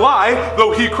bird the lie,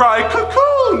 though he cry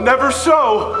cuckoo, never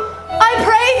so? I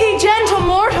pray thee, gentle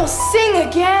mortal, sing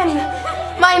again.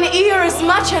 Mine ear is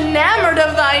much enamored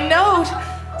of thy note,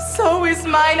 so is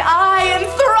mine eye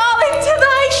enthralling to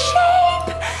thy shape,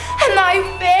 and thy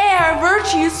fair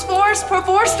virtue's force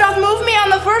perforce doth move me on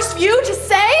the first view to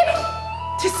say,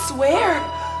 to swear,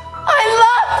 I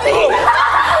love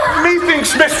thee.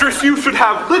 Methinks, mistress, you should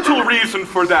have little reason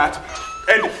for that.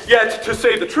 And yet, to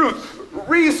say the truth,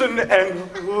 reason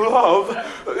and love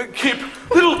keep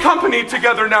little company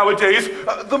together nowadays.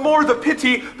 The more the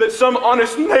pity that some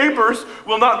honest neighbors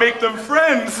will not make them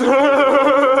friends.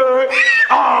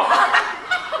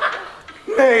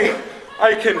 Nay,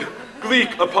 I can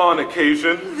gleek upon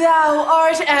occasion. Thou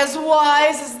art as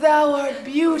wise as thou art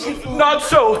beautiful. Not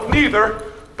so, neither.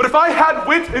 But if I had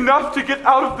wit enough to get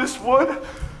out of this wood,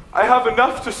 I have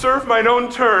enough to serve mine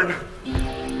own turn.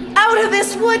 Out of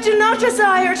this wood do not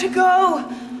desire to go.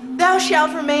 Thou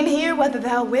shalt remain here whether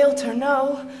thou wilt or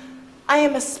no. I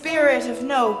am a spirit of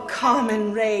no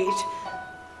common rate.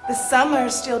 The summer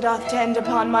still doth tend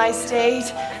upon my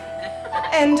state,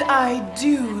 and I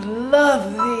do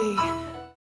love thee.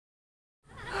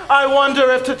 I wonder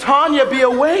if Titania be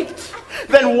awaked.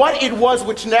 Then what it was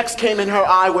which next came in her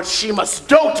eye, which she must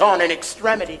dote on in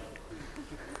extremity.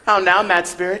 How now, mad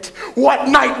spirit? What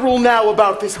night rule now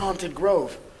about this haunted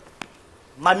grove?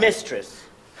 My mistress,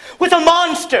 with a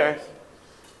monster,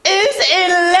 is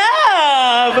in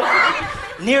love!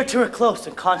 Near to her close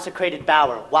and consecrated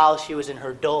bower, while she was in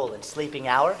her dull and sleeping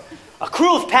hour, a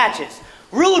crew of patches,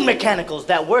 rude mechanicals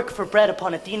that work for bread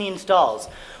upon Athenian stalls,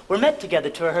 were met together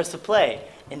to rehearse a play,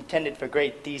 intended for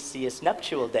great Theseus'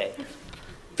 nuptial day.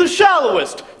 The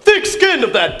shallowest, thick-skinned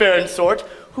of that barren sort,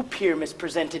 who Pyramus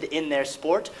presented in their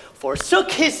sport,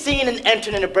 forsook his scene and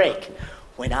entered in a break.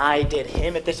 When I did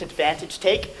him at this advantage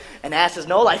take, an ass's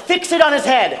knoll I fix it on his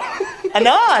head.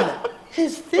 Anon,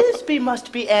 his Thisbe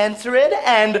must be answered,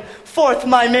 and forth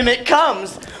my mimic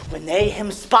comes. When they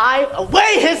him spy,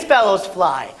 away his fellows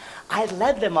fly. I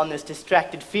led them on this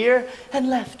distracted fear, and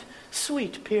left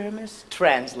sweet Pyramus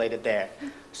translated there.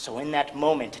 So in that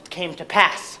moment it came to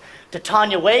pass,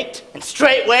 Titania waked, and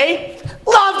straightway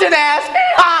loved an ass.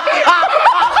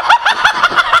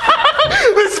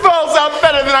 This falls out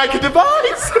better than I could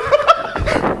devise.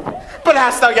 But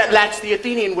hast thou yet latched the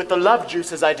Athenian with the love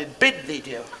juice as I did bid thee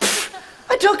do?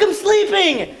 I took him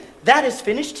sleeping. That is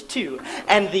finished too.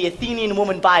 And the Athenian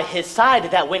woman by his side,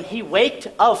 that when he waked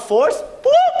of force,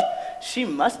 whoop, she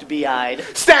must be eyed.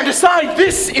 Stand aside,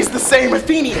 this is the same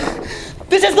Athenian.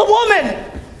 This is the woman,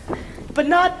 but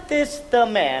not this the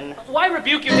man. Why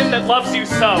rebuke you him that loves you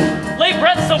so? Lay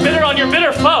breath so bitter on your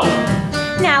bitter foe.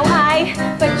 Now I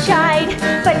but chide,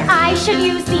 but I should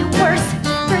use thee worse.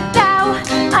 For thou,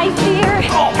 I fear,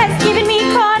 hast given me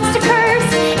cause to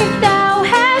curse. If thou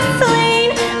hast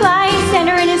slain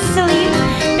Lysander in his sleep,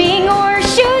 being o'er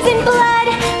shoes in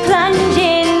blood, plunge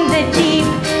in the deep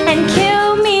and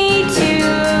kill me too.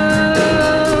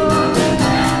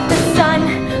 The sun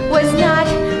was not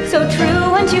so true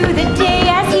unto the day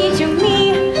as he to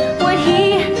me would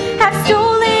he have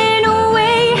stolen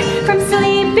away from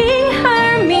sleeping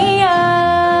Hermia.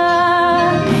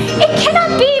 It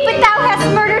cannot be but thou hast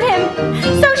murdered him.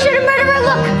 So should a murderer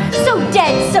look, so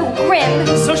dead, so grim.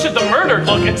 So should the murdered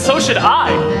look, and so should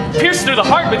I, pierced through the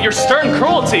heart with your stern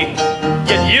cruelty.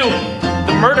 Yet you,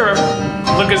 the murderer,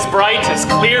 look as bright, as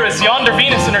clear as yonder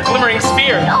Venus in her glimmering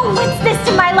sphere. Oh, what's this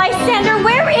to my Lysander?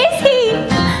 Where is he?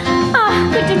 Ah,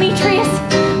 good Demetrius,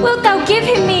 wilt thou give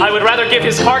him me? I would rather give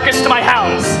his carcass to my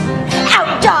hounds.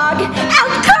 Out, dog!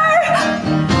 Out,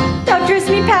 cur! Thou drivest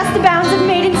me past the bounds of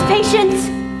maiden's patience.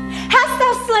 Hast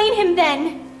thou slain him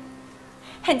then?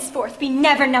 Henceforth be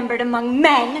never numbered among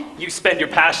men. You spend your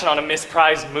passion on a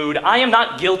misprized mood. I am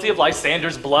not guilty of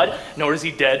Lysander's blood, nor is he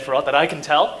dead for aught that I can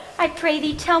tell. I pray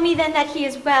thee, tell me then that he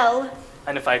is well.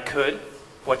 And if I could,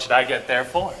 what should I get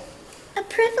therefore? A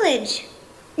privilege.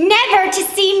 Never to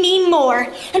see me more,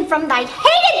 and from thy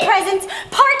hated presence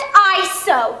part I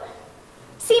so.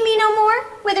 See me no more,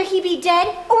 whether he be dead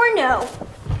or no.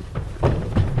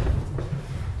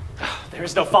 There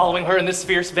is no following her in this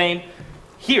fierce vein.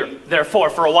 Here, therefore,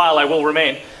 for a while I will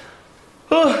remain.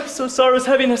 Oh, so sorrow's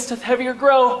heaviness doth heavier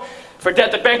grow. For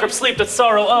debt that bankrupt sleep doth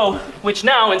sorrow owe, which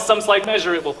now in some slight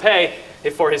measure it will pay,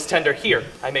 if for his tender here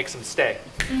I make some stay.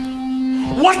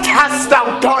 What hast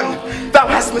thou done? Thou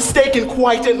hast mistaken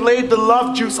quite and laid the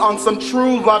love juice on some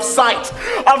true love sight.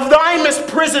 Of thy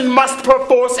misprison must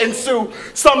perforce ensue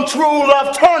some true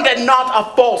love turned and not a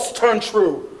false turned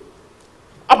true.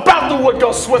 About the wood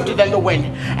go swifter than the wind,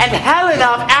 and Helen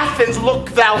of Athens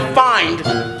look thou find.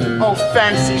 Oh,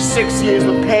 fancy 6 years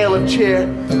with pale of cheer,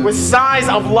 with sighs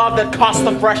of love that cost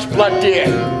the fresh blood dear.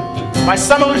 My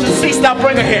summer illusion cease, thou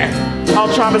bring her here. I'll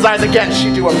charm his eyes again,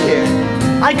 she do appear.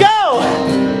 I go!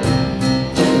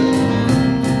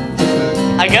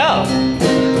 I go.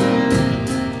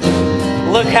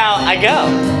 Look how I go.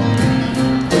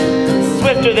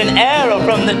 Swifter than arrow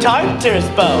from the Tartar's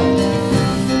bow.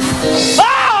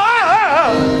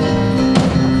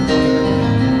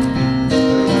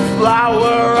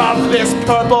 Flower of this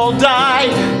purple dye,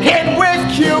 hid with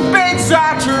Cupid's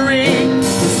archery,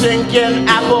 sinking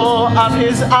apple of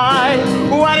his eye,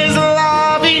 what is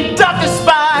love he doth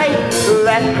espy.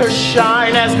 Let her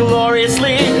shine as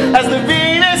gloriously as the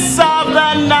Venus of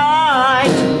the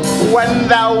night. When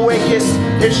thou wakest,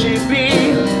 if she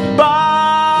be by,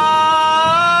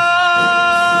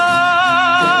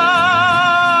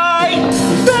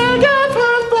 beg of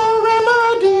her for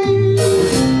remedy.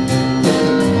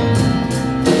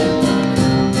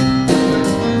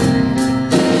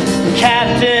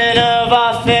 Captain of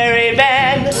our fairy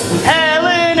band,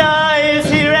 Helena is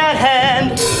here at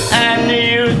hand, and the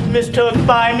youth mistook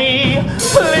by me,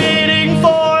 pleading for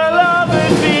a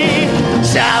lover's fee.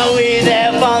 Shall we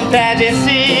their fond pageant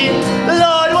see?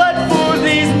 Lord, what fools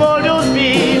these mortals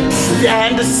be!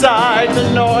 Stand aside, the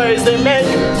noise they make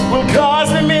will cause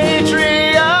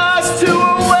Demetrius to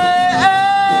awake.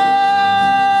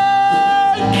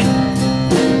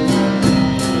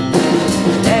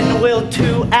 And will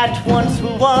two at once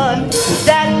who won?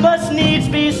 That must needs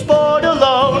be sport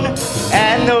alone,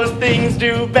 and those things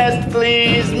do best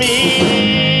please me.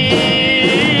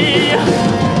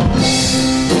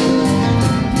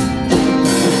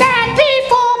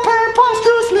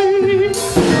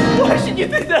 Why should you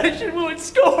think that I should woo and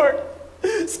scorn?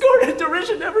 Scorn and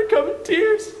derision never come in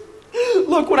tears.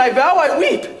 Look, when I vow, I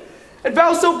weep. And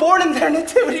vows so born in their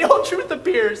nativity, all truth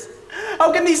appears.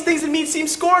 How can these things in me seem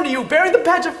scorn to you, bearing the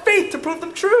badge of faith to prove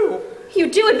them true? You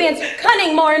do advance your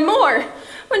cunning more and more.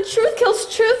 When truth kills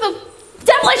truth, of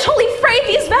devilish holy freight,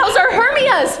 these vows are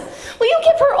Hermia's. Will you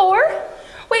give her o'er?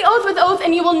 Weigh oath with oath,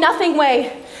 and you will nothing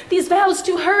weigh. These vows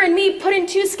to her and me put in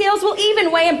two scales will even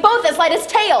weigh, and both as light as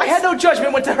tails. I had no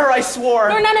judgment when to her I swore.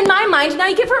 Nor none in my mind, now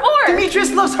you give her o'er.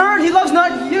 Demetrius loves her, and he loves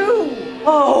not you.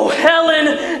 Oh,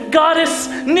 Helen, goddess,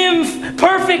 nymph,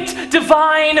 perfect,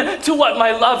 divine, to what,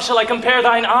 my love, shall I compare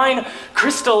thine eyne?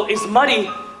 Crystal is muddy.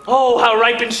 Oh, how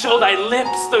ripe and show thy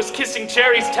lips, those kissing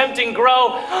cherries tempting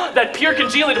grow. That pure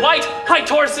congealed white, high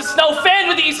Taurus' snow, fanned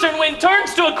with the eastern wind,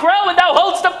 turns to a crow, and thou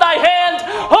holdst up thy hand.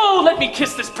 Oh, let me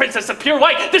kiss this princess of pure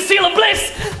white, the seal of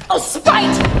bliss. Oh,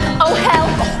 spite! Oh, hell!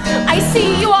 I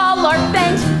see you all are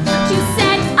bent to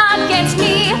set against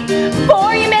me,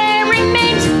 for you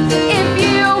merriment. If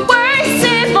you were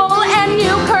civil and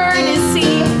knew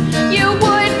courtesy, you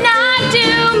would not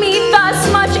do me thus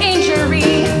much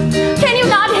injury. Can you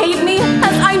not hate me,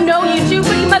 as I know you do,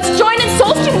 but you must join in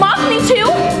souls to mock me too?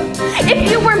 If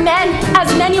you were men,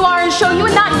 as men you are, and show you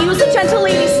would not use a gentle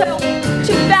lady so,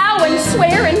 to vow and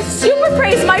swear and super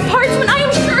praise my parts, when I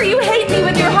am sure you hate me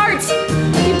with your hearts.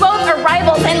 You both are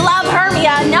rivals and love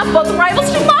Hermia, enough both rivals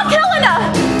to mock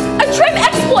Helena. A trim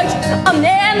exploit, a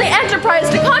manly enterprise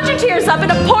to conjure tears up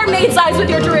in a poor maid's eyes with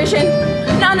your derision.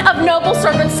 None of noble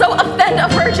servants so offend a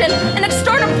virgin, and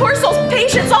extort a poor soul's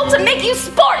patience all to make you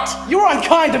sport. You are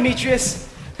unkind, Demetrius.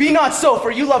 Be not so,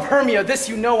 for you love Hermia, this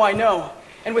you know I know.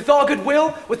 And with all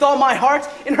goodwill, with all my heart,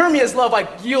 in Hermia's love I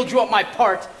yield you up my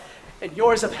part. And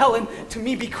yours of Helen to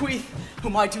me bequeath,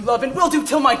 whom I do love and will do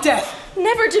till my death.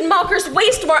 Never did mockers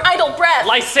waste more idle breath.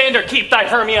 Lysander, keep thy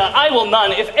Hermia, I will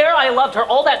none. If e'er I loved her,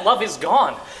 all that love is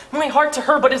gone. My heart to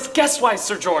her but is guestwise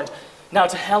sojourned. Now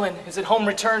to Helen is at home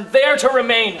returned, there to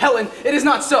remain. Helen, it is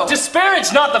not so.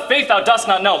 Disparage not the faith thou dost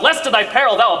not know, lest to thy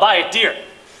peril thou will buy it dear.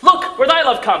 Look, where thy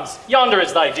love comes, yonder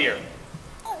is thy dear.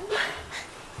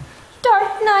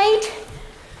 Dark night,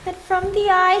 that from the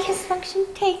eye his function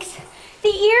takes, the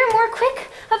ear more quick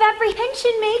of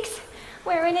apprehension makes,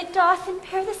 wherein it doth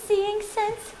impair the seeing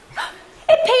sense.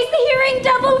 It pays the hearing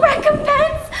double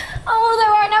recompense. Oh,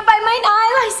 thou art not by mine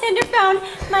eye, Lysander, found.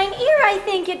 Mine ear, I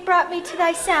think, it brought me to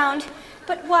thy sound.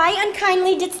 But why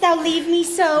unkindly didst thou leave me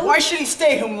so? Why should he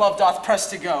stay whom love doth press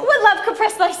to go? What love could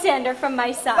press Lysander from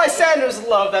my side? Lysander's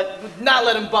love that would not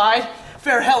let him bide.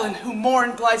 Fair Helen, who more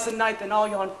in glides the night than all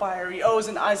yon fiery O's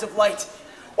and eyes of light.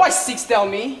 Why seek'st thou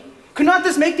me? Could not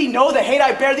this make thee know the hate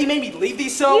I bear thee made me leave thee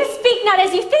so? You speak not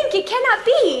as you think, it cannot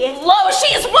be. Lo,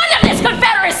 she is one of this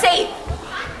confederacy!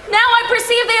 Now I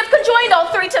perceive they have conjoined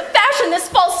all three to fashion this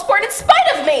false sport in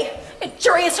spite of me.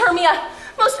 Injurious Hermia,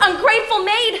 most ungrateful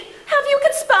maid, have you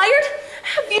conspired?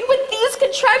 Have you with these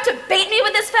contrived to bait me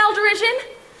with this foul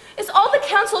derision? Is all the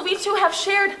counsel we two have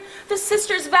shared, the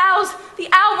sisters' vows, the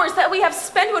hours that we have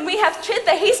spent when we have chid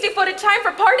the hasty-footed time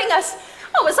for parting us?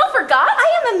 Oh, is all forgot?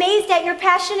 I am amazed at your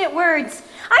passionate words.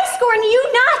 I scorn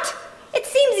you not. It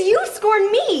seems you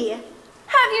scorn me.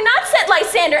 Have you not set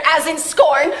Lysander as in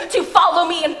scorn to follow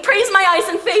me and praise my eyes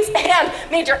and face,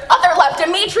 and made your other love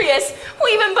Demetrius, who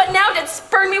even but now did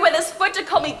spurn me with his foot to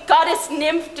call me goddess,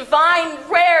 nymph, divine,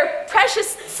 rare,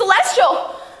 precious,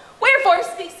 celestial? Wherefore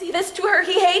speaks he this to her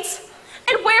he hates?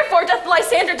 And wherefore doth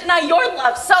Lysander deny your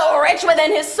love, so rich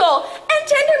within his soul, and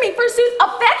tender me forsooth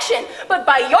affection, but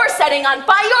by your setting on,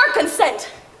 by your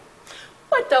consent?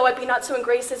 What though I be not so in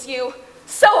grace as you,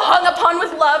 so hung upon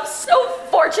with love, so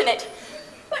fortunate,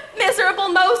 but miserable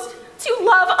most, to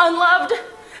love unloved?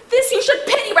 This you should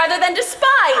pity rather than despise.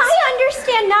 I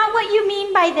understand not what you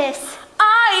mean by this.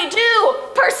 I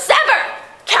do. Persever.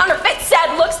 Counterfeit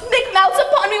sad looks, make mouths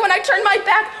upon me when I turn my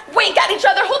back, wink at each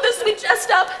other, hold this sweet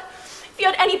jest up. If you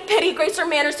had any pity, grace, or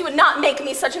manners, you would not make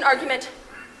me such an argument.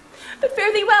 But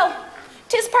fare thee well.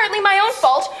 'Tis partly my own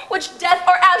fault, which death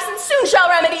or absence soon shall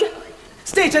remedy.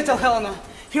 Stay, gentle Helena.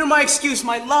 Hear my excuse,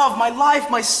 my love, my life,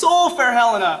 my soul, fair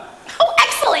Helena. Oh,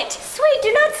 excellent! Sweet,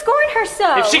 do not scorn her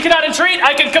so. If she cannot entreat,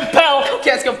 I can compel. Who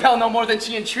canst compel no more than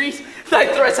she entreat? Thy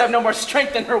threats have no more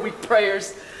strength than her weak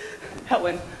prayers.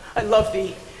 Helen, I love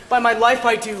thee. By my life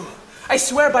I do. I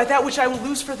swear by that which I will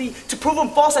lose for thee, to prove him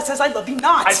false that says I love thee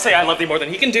not. I say I love thee more than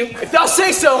he can do. If thou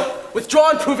say so,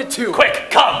 withdraw and prove it too. Quick,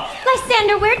 come!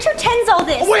 Lysander, where to tends all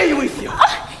this? Away with you!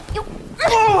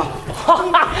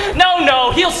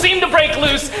 No, he'll seem to break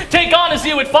loose. Take on as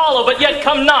you would follow, but yet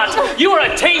come not. You are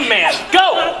a tame man.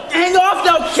 Go! Hang off,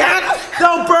 thou cat,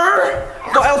 thou burr!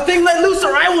 Wild thing, let loose,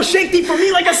 or I will shake thee from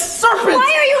me like a serpent!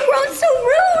 Why are you grown so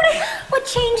rude? What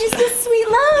changes this sweet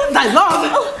love? Thy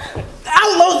love? Oh.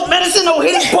 Outlaws medicine, no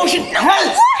hating potion,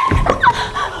 hence!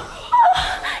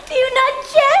 Do you not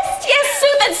jest? Yes,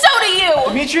 sooth, and so do you!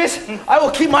 Demetrius, I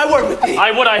will keep my word with thee.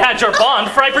 I would I had your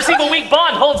bond, for I perceive a weak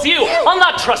bond holds you. I'll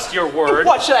not trust your word.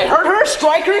 What, should I hurt her,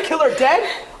 strike her, kill her dead?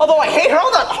 Although I hate her,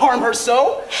 I'll not harm her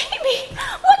so. Hate me?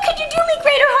 What could you do me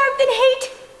greater harm than hate?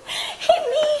 Hate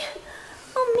me?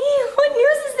 Oh me, what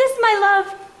news is this, my love?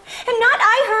 Am not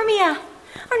I Hermia?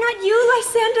 Are not you,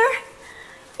 Lysander?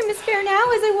 I'm as fair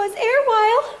now as I was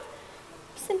erewhile.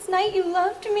 Since night you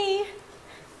loved me.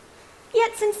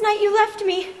 Yet since night you left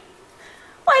me.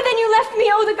 Why then you left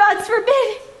me, oh the gods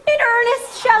forbid. In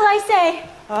earnest shall I say.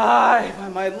 Aye, by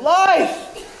my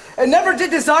life, and never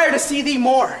did desire to see thee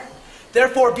more.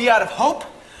 Therefore be out of hope,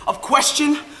 of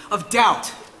question, of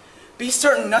doubt. Be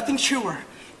certain nothing truer.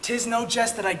 'Tis no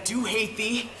jest that I do hate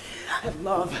thee. I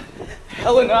love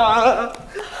Helena.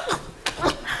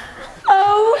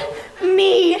 Oh,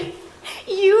 me.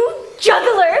 You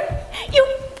juggler. You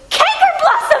canker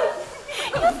blossom.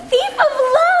 You thief of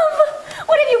love.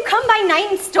 What, have you come by night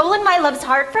and stolen my love's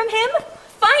heart from him?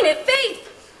 Fine at faith.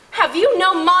 Have you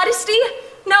no modesty?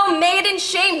 No maiden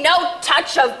shame? No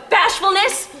touch of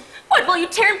bashfulness? What, will you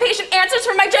tear impatient answers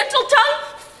from my gentle tongue?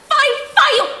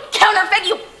 Fie, you counterfeit,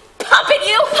 you puppet,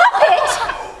 you! Puppet?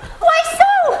 Why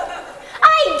so?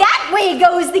 Aye, that way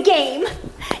goes the game.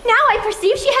 Now I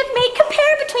perceive she hath made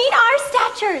compare between our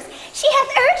statures. She hath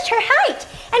urged her height,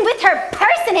 and with her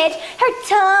personage, her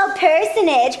tall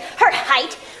personage, her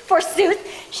height, forsooth,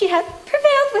 she hath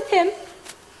prevailed with him.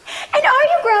 And are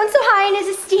you grown so high in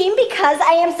his esteem because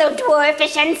I am so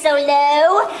dwarfish and so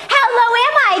low? How low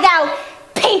am I, thou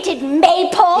painted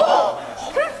maypole?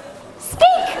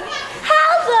 Speak,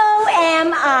 how low am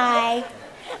I?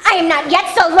 I am not yet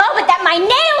so low but that my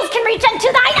nails can reach unto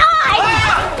thine eye.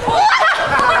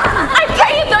 I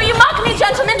pray you, though you mock me,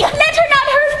 gentlemen, let her not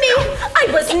hurt me. I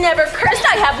was never cursed.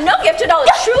 I have no gift at all of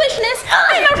truishness.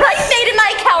 I am a right maid in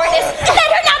my cowardice. Let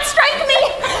her not strike me.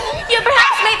 You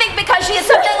perhaps may think because she is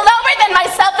something lower than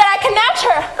myself that I can match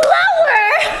her. Lower?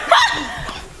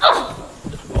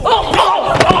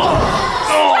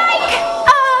 Strike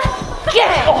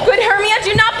again. Good Hermia,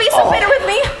 do not be so bitter with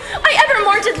me. I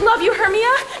evermore did love you,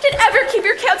 Hermia. Did ever keep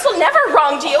your counsel, never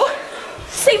wronged you.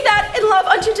 Save that in love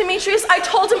unto Demetrius, I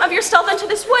told him of your stealth unto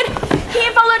this wood. He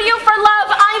followed you for love,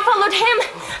 I followed him.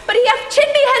 But he hath chid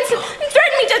me hence, and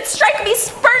threatened me to strike me,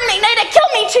 spurn me, nay, to kill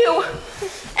me too.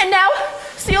 And now,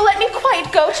 so you'll let me quiet I'd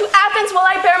go to Athens while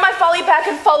I bear my folly back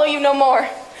and follow you no more.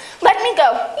 Let me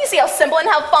go. You see how simple and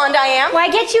how fond I am. Why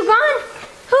get you gone?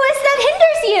 Who is that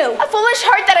hinders you? A foolish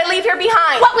heart that I leave here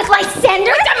behind. What with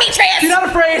Lysander? With Demetrius! Be not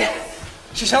afraid.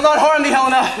 She shall not harm thee,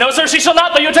 Helena. No, sir, she shall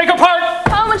not, though you take her part.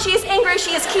 Oh, when she is angry,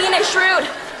 she is keen and shrewd.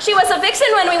 She was a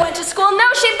vixen when we went to school.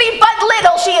 Now she be but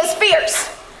little. She is fierce.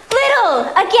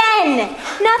 Little, again.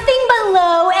 Nothing but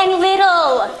low and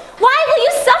little. Why will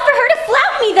you suffer her to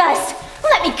flout me thus?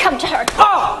 Let me come to her.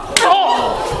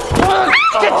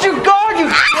 Get you gone, you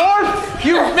dwarf!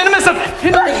 You minimus of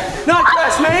hindering, not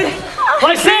classmate!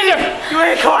 Lysander! You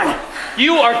acorn!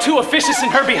 You are too officious in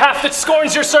her behalf that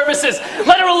scorns your services.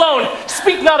 Let her alone.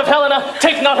 Speak not of Helena,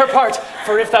 take not her part.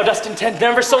 For if thou dost intend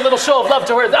never so little show of love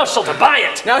to her, thou shalt abide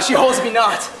it. Now she holds me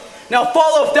not. Now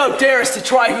follow if thou darest to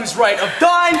try whose right of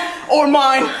thine or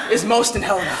mine is most in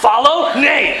Helena. Follow?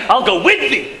 Nay, I'll go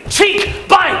with thee. Cheek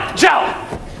by jowl.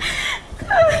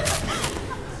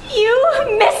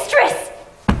 You, mistress!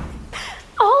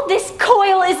 All this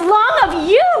coil is long of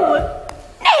you!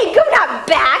 Nay, go not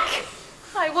back!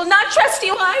 I will not trust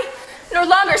you, nor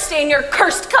longer stay in your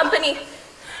cursed company.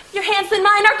 Your hands and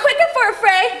mine are quicker for a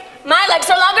fray. My legs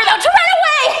are longer, though, to run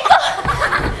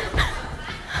away!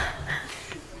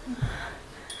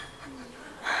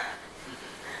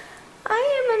 I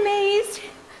am amazed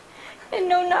and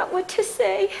know not what to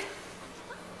say.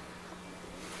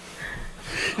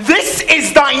 This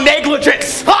is thy negligence!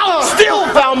 Still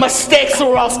thou mistakes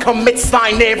or else commits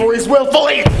thy knaveries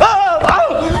willfully!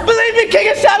 Believe me, King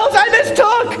of Shadows, I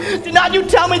mistook! Did not you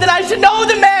tell me that I should know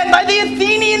the man by the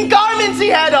Athenian garments he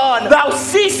had on? Thou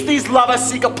cease these lovers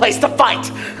seek a place to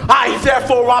fight. I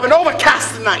therefore, Robin,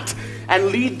 overcast the night, and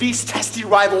lead these testy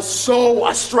rivals so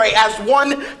astray as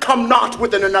one come not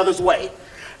within another's way.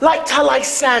 Like to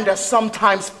Lysander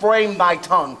sometimes frame thy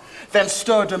tongue, then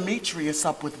stir Demetrius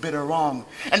up with bitter wrong,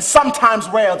 and sometimes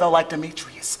rail thou like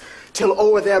Demetrius, till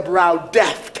o'er their brow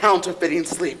death counterfeiting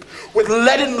sleep, with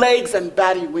leaden legs and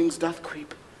batty wings doth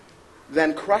creep.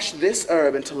 Then crush this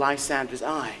herb into Lysander's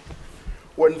eye.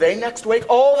 When they next wake,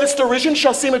 all this derision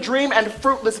shall seem a dream and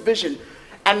fruitless vision,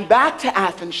 and back to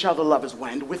Athens shall the lovers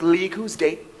wend, with league whose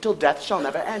date till death shall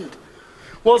never end.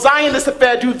 Whiles I in this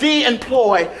affair do thee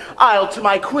employ, I'll to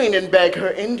my queen and beg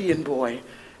her Indian boy,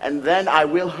 and then I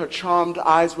will her charmed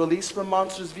eyes release from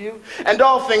monsters' view, and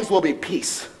all things will be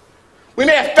peace. We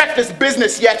may effect this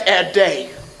business yet ere day.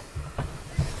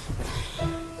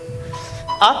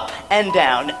 Up and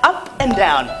down, up and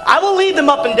down. I will lead them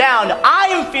up and down. I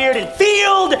am feared in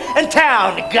field and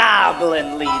town.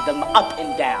 Goblin lead them up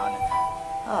and down.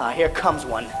 Ah, here comes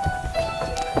one.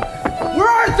 Where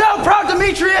art thou, proud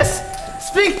Demetrius?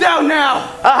 Speak thou now.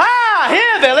 Aha!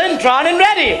 Here, villain, drawn and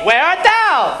ready. Where art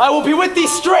thou? I will be with thee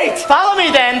straight. Follow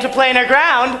me then to plainer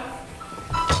ground.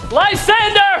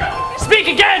 Lysander! Speak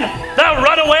again! Thou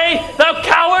runaway! Thou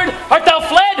coward! Art thou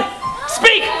fled?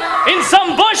 Speak! In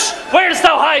some bush, where dost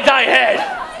thou hide thy head?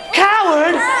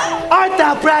 Coward! Art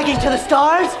thou bragging to the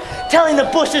stars? Telling the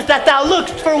bushes that thou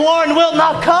look'st for war and wilt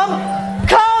not come?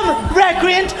 Come,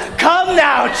 recreant! Come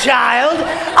now, child!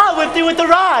 I'll whip thee with the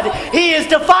rod. He is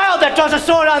defiled that draws a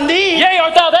sword on thee. Yea,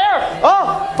 art thou there?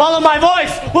 Oh, follow my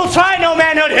voice. We'll try no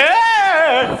manhood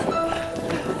here.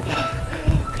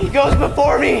 He goes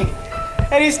before me,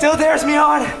 and he still dares me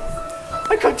on.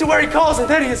 I come to where he calls, and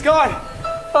then he is gone.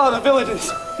 Oh, the village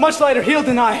is much lighter heeled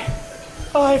than I.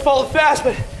 Oh, I followed fast,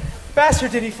 but faster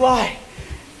did he fly.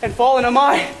 And fallen am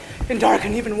I in dark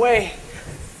uneven way.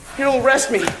 Here will rest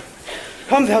me.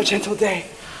 Come, thou gentle day.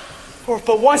 For if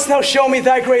but once thou show me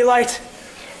thy great light,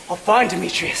 I'll find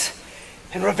Demetrius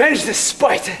and revenge this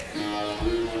spite.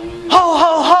 Ho,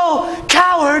 ho, ho!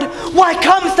 Coward, why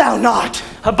comest thou not?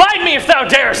 Abide me if thou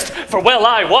darest, for well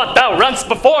I wot thou runst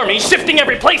before me, shifting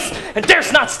every place, and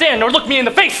darest not stand nor look me in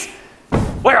the face.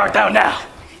 Where art thou now?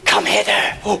 Come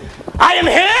hither. Oh, I am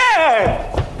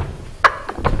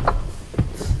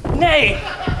here! Nay,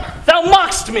 thou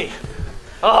mockst me.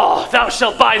 Oh, thou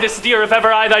shalt buy this dear if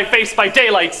ever I thy face by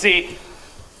daylight see.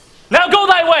 Now go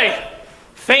thy way.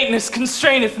 Faintness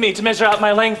constraineth me to measure out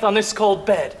my length on this cold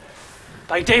bed.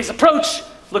 Thy day's approach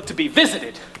look to be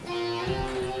visited.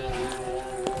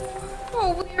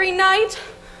 Oh, weary night.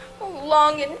 Oh,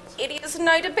 long and hideous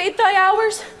night, abate thy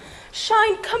hours.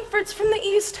 Shine comforts from the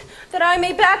east, that I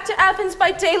may back to Athens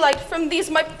by daylight from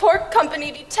these my poor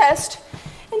company detest.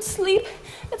 And sleep,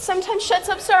 that sometimes shuts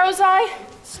up sorrow's eye,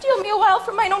 steal me a while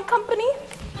from mine own company.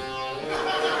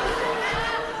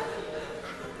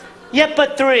 Yet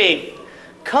but three.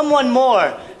 Come one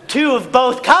more. Two of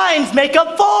both kinds make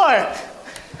up four.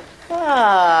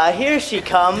 Ah, here she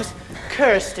comes,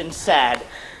 cursed and sad.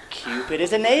 Cupid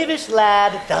is a knavish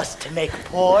lad, thus to make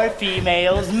poor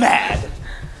females mad.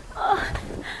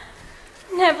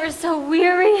 Never so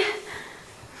weary,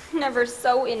 never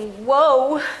so in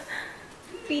woe,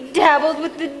 bedabbled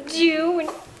with the dew and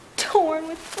torn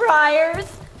with friars.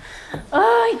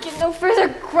 I can no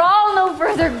further crawl, no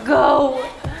further go.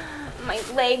 My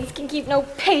legs can keep no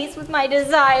pace with my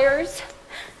desires.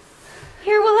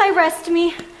 Here will I rest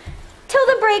me, till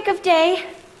the break of day.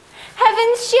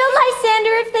 Heavens shield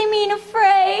Lysander if they mean a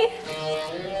fray.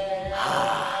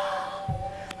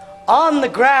 On the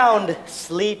ground,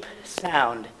 sleep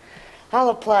sound. I'll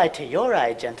apply to your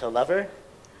eye, gentle lover,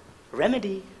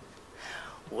 remedy.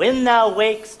 When thou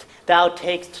wakest, thou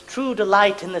takest true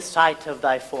delight in the sight of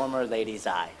thy former lady's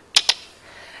eye.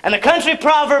 And the country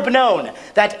proverb known,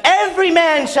 that every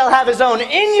man shall have his own,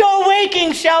 in your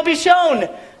waking shall be shown.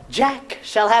 Jack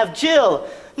shall have Jill,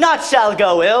 not shall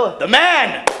go ill. The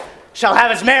man shall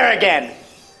have his mare again,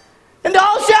 and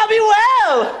all shall be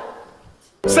well.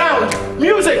 Sound,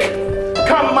 music!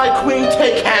 Come, my queen,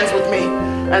 take hands with me,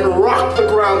 and rock the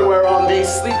ground whereon these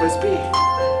sleepers be.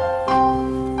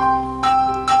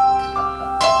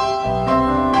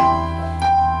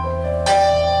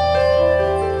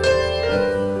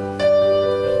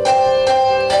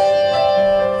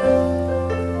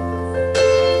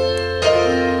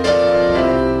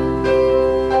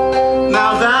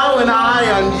 Now thou and I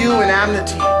on you in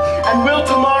amity, and will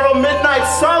tomorrow midnight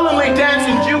solemnly dance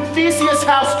in Duke Theseus'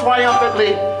 house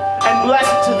triumphantly, and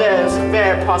blessed to theirs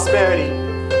fair prosperity.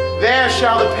 There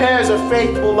shall the pairs of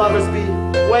faithful lovers be,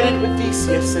 wedded with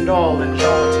Theseus and all in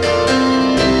jollity.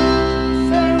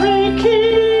 Fairy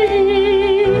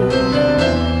king,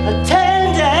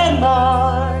 attend and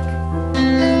mark.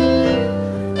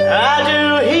 I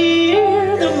do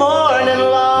hear the morning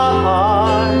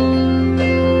lark.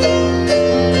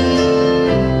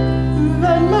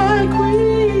 That my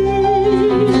queen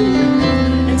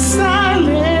in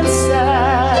silence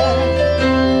sat,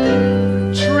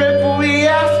 trip we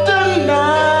after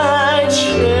night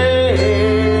shade.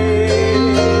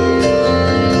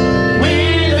 We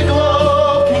the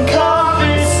globe can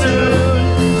compass soon,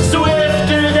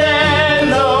 swifter than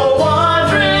the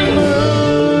wandering moon.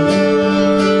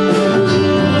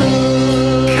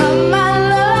 Come, my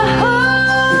lord,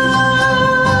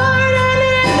 and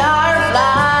in our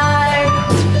flight,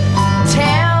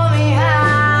 tell me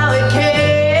how it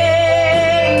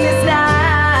came this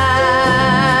night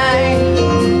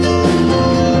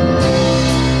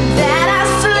that I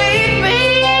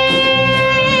sleeping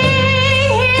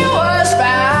he was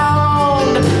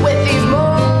found with these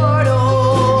mortals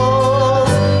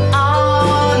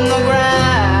on the ground.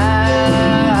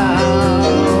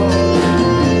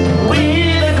 We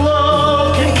the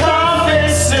globe can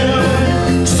compass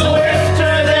soon,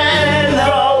 swifter than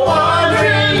the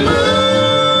wandering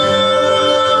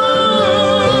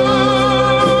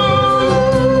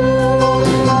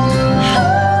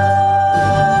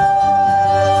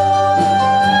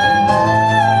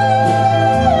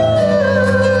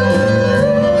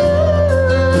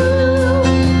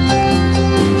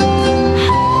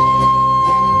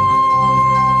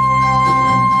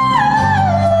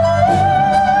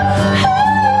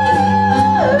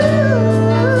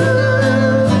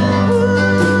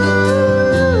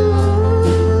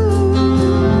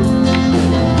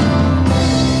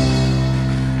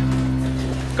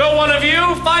Go, one of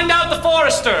you, find out the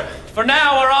forester. For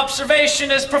now our observation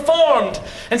is performed,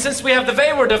 and since we have the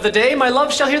wayward of the day, my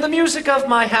love shall hear the music of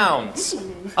my hounds.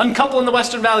 Uncouple in the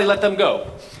western valley, let them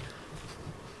go.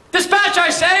 Dispatch, I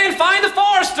say, and find the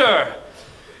forester.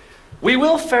 We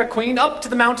will, fair queen, up to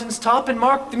the mountain's top and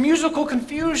mark the musical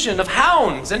confusion of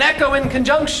hounds and echo in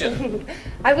conjunction.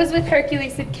 I was with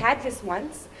Hercules and Cadmus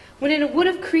once, when in a wood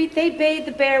of Crete they bayed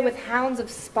the bear with hounds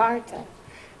of Sparta.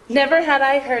 Never had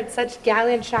I heard such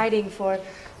gallant chiding, for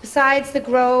besides the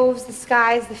groves, the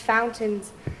skies, the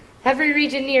fountains, every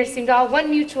region near seemed all one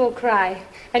mutual cry.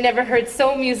 I never heard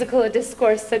so musical a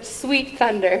discourse, such sweet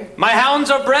thunder. My hounds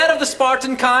are bred of the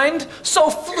Spartan kind, so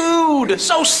flewed,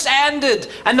 so sanded,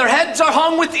 and their heads are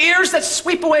hung with ears that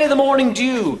sweep away the morning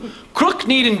dew.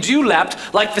 Crook-kneed and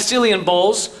dew-lapped like Thessalian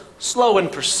bulls, slow in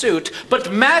pursuit,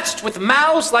 but matched with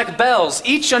mouths like bells,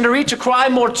 each under each a cry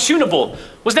more tunable.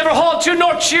 Was never hauled to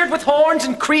nor cheered with horns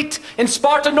in Crete, in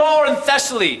Sparta, nor in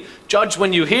Thessaly. Judge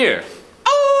when you hear.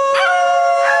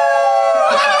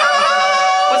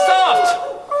 But soft!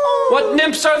 What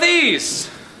nymphs are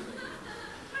these?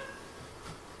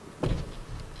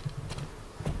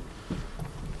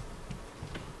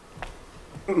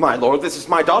 My lord, this is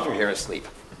my daughter here asleep.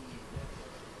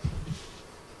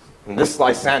 And this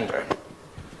Lysander.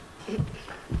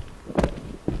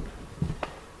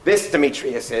 This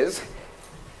Demetrius is,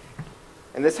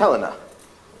 and this Helena,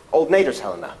 old Nader's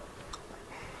Helena.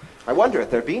 I wonder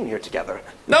at their being here together.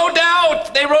 No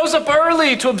doubt! They rose up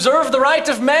early to observe the rite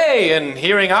of May, and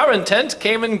hearing our intent,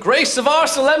 came in grace of our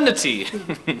solemnity.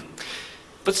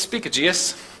 But speak,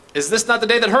 Aegeus, is this not the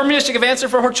day that Hermia should give answer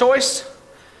for her choice?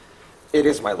 It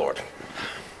is, my lord.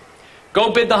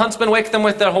 Go bid the huntsmen wake them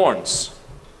with their horns.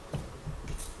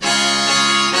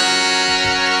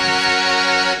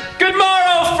 Good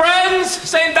morrow, friends!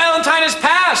 St. Valentine is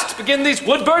past. Begin these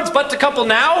woodbirds but to couple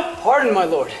now? Pardon, my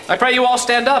lord. I pray you all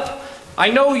stand up. I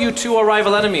know you two are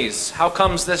rival enemies. How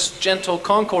comes this gentle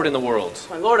concord in the world?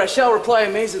 My lord, I shall reply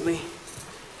amazedly.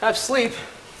 Half sleep,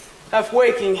 half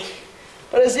waking.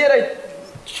 But as yet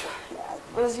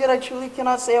I truly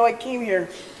cannot say how I came here.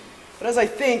 But as I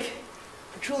think,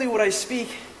 for truly what I speak,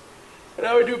 and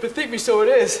how I do bethink me so it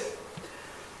is.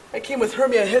 I came with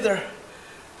Hermia hither.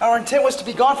 Our intent was to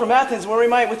be gone from Athens, where we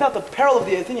might, without the peril of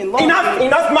the Athenian law...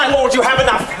 Enough, my lord, you have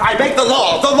enough. I beg the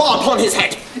law upon his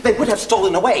head. They would have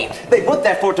stolen away. They would,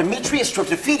 therefore, Demetrius, to have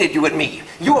defeated you and me.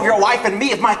 You of your wife and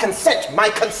me of my consent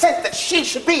that she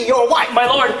should be your wife. My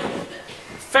lord,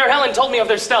 fair Helen told me of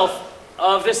their stealth,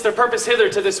 of this their purpose hither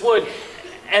to this wood,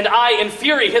 and I, in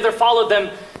fury, hither followed them,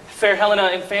 fair Helena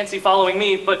in fancy following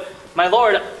me, but, my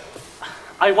lord,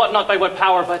 I wot not by what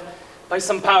power, but by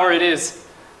some power it is.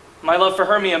 My love for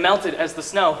Hermia melted as the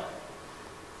snow.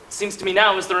 It seems to me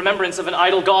now as the remembrance of an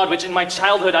idol god which in my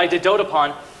childhood I did dote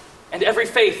upon, and every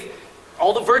faith,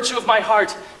 all the virtue of my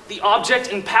heart, the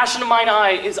object and passion of mine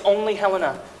eye is only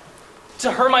Helena.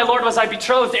 To her, my lord, was I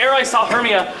betrothed ere I saw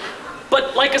Hermia,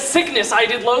 but like a sickness I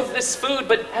did loathe this food,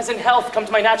 but as in health come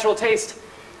to my natural taste,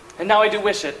 and now I do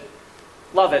wish it,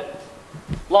 love it,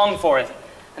 long for it,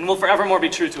 and will forevermore be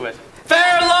true to it.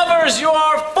 Fair lovers, you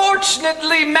are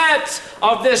fortunately met.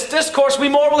 Of this discourse we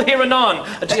more will hear anon.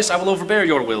 Aegeus, I will overbear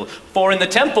your will. For in the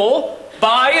temple,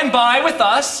 by and by with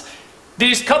us,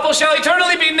 these couples shall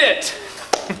eternally be knit.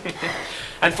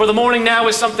 And for the morning now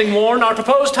is something worn, our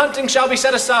proposed hunting shall be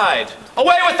set aside.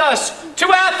 Away with us, to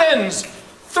Athens!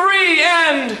 3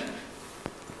 and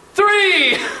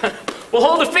 3! We'll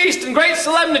hold a feast in great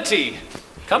solemnity.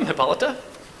 Come, Hippolyta.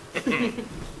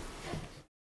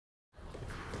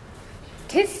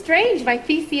 'Tis strange, my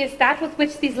Theseus, that with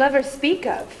which these lovers speak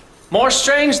of. More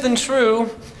strange than true.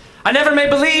 I never may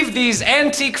believe these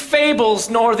antique fables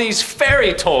nor these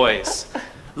fairy toys.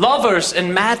 Lovers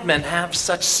and madmen have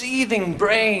such seething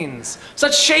brains,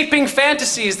 such shaping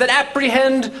fantasies that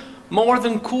apprehend more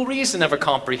than cool reason ever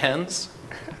comprehends.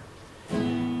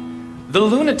 The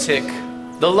lunatic,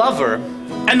 the lover,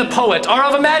 and the poet are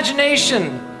of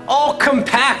imagination, all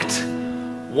compact.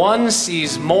 One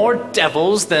sees more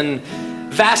devils than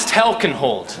vast hell can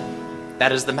hold.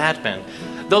 That is the madman.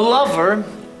 The lover,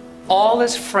 all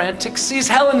is frantic, sees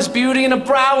Helen's beauty in a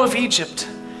brow of Egypt.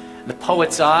 The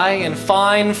poet's eye, in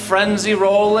fine frenzy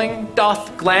rolling,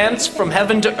 doth glance from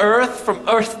heaven to earth, from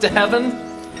earth to heaven.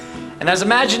 And as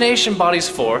imagination bodies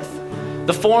forth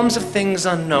the forms of things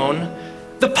unknown,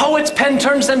 the poet's pen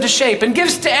turns them to shape and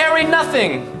gives to airy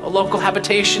nothing a local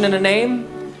habitation and a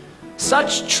name.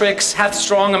 Such tricks hath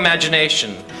strong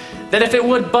imagination, that if it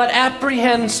would but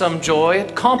apprehend some joy,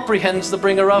 it comprehends the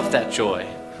bringer of that joy.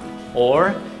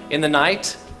 Or, in the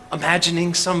night,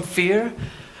 imagining some fear,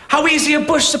 how easy a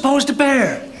bush supposed to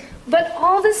bear. But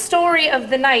all the story of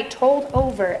the night told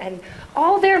over, and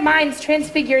all their minds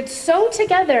transfigured so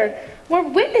together, more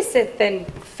witnesseth than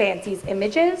fancy's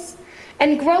images,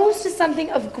 and grows to something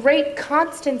of great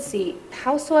constancy,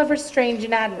 howsoever strange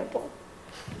and admirable.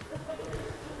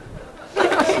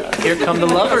 Here come the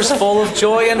lovers, full of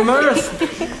joy and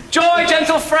mirth. Joy,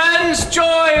 gentle friends,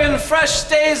 joy and fresh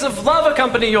days of love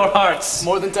accompany your hearts.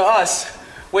 More than to us.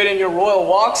 Wait in your royal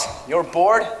walks, your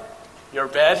board, your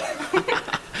bed.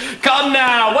 Come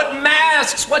now, what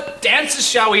masks, what dances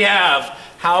shall we have?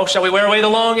 How shall we wear away the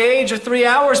long age of 3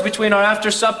 hours between our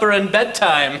after supper and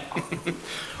bedtime?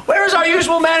 Where is our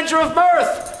usual manager of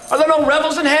mirth? Are there no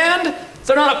revels in hand? Is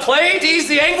there not a play to ease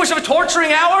the anguish of a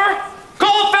torturing hour?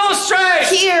 Call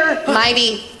Philostrate! Here,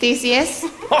 mighty Theseus.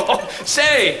 Oh,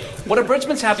 say, what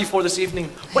abridgments have you for this evening?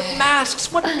 What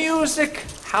masks, what music?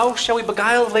 How shall we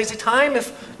beguile the lazy time,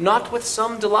 if not with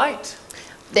some delight?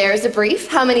 There is a brief.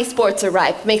 How many sports are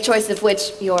ripe? Make choice of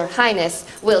which your highness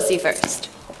will see first.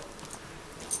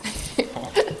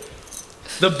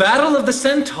 The battle of the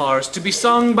centaurs, to be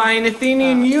sung by an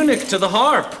Athenian eunuch to the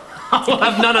harp. I will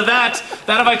have none of that.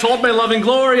 That have I told my loving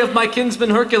glory of my kinsman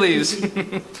Hercules.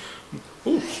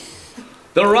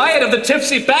 The riot of the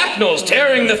tipsy Bacchanals,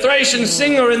 tearing the Thracian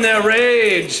singer in their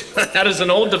rage. That is an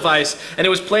old device, and it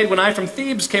was played when I from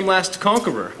Thebes came last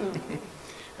conqueror.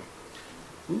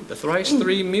 The thrice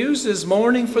three muses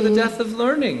mourning for the death of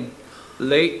learning,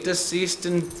 late deceased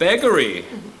in beggary.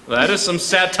 That is some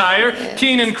satire,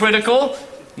 keen and critical,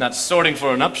 not sorting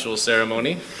for a nuptial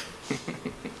ceremony.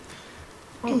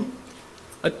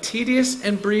 A tedious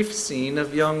and brief scene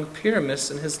of young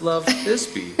Pyramus and his love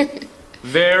Thisbe.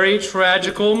 Very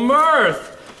tragical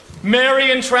mirth.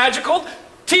 Merry and tragical,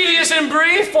 tedious and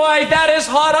brief, why that is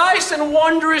hot ice and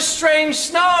wondrous strange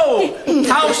snow.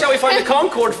 How shall we find a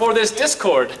concord for this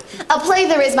discord? A play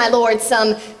there is, my lord,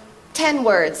 some 10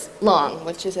 words long,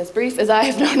 which is as brief as I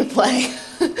have known a play.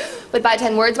 But by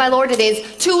 10 words, my lord, it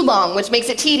is too long, which makes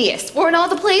it tedious. For in all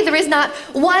the play there is not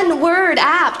one word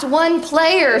apt, one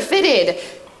player fitted.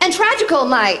 And tragical,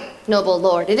 my noble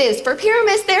lord, it is, for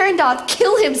Pyramus therein doth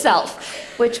kill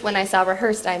himself, which when I saw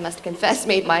rehearsed, I must confess,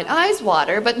 made mine eyes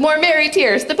water, but more merry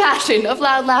tears, the passion of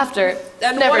loud laughter,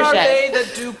 And never what are shed. they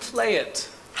that do play it?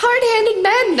 Hard-handed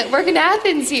men that work in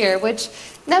Athens here, which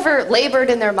never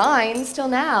labored in their minds till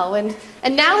now, and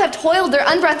now have toiled their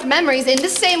unbreathed memories in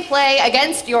this same play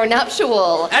against your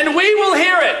nuptial. And we will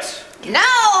hear it! No,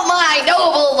 my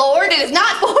noble lord, it is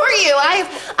not for you.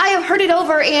 I have heard it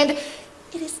over, and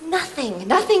it is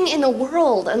nothing in the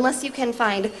world, unless you can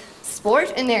find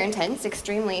sport in their intents,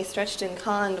 extremely stretched and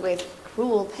conned with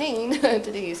cruel pain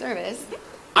to do you service.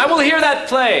 I will hear that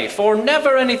play, for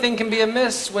never anything can be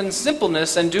amiss when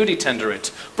simpleness and duty tender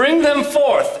it. Bring them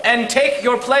forth, and take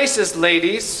your places,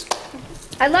 ladies.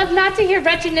 I love not to hear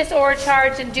wretchedness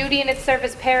o'ercharged and duty in its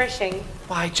service perishing.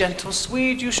 Why, gentle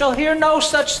Swede, you shall hear no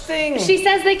such thing. She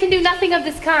says they can do nothing of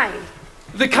this kind.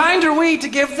 The kind are we to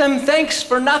give them thanks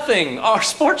for nothing. Our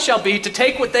sport shall be to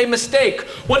take what they mistake.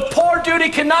 What poor duty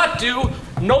cannot do,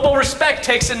 noble respect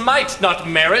takes in might, not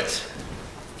merit.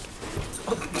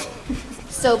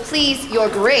 So please, your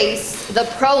grace, the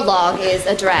prologue is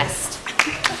addressed.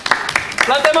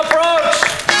 Let them approach!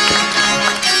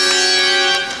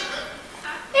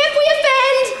 If we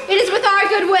offend, it is with our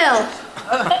goodwill.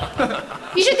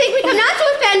 You should think we come not to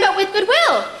offend, but with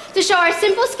goodwill, to show our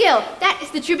simple skill. That is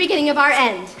the true beginning of our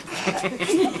end.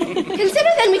 Consider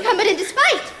then we come but in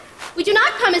despite. We do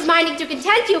not come as minding to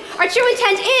content you. Our true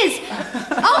intent is,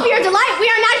 oh, for your delight, we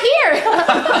are not here.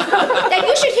 That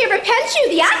you should here repent you,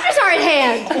 the actors are at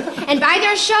hand. And by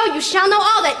their show you shall know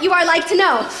all that you are like to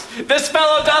know. This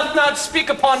fellow doth not speak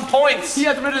upon points. He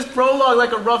hath read his prologue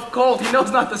like a rough colt. He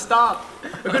knows not to stop.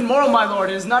 A good moral, my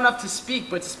lord, it is not enough to speak,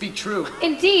 but to speak true.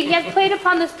 Indeed, he hath played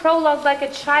upon this prologue like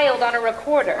a child on a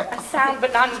recorder, a sound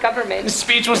but not in government. His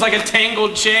speech was like a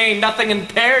tangled chain, nothing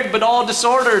impaired, but all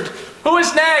disordered. Who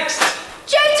is next?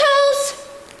 Gentles!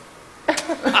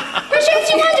 Perchance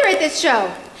you wonder at this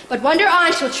show, but wonder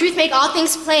on till truth make all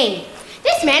things plain.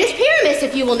 This man is Pyramus,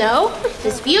 if you will know.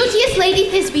 This beauteous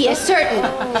lady Thisbe is certain.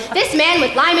 This man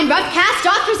with lime and rough cast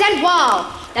doth present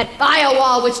wall. That vile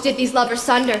wall which did these lovers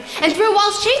sunder. And through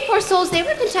wall's chink, poor souls, they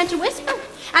were content to whisper,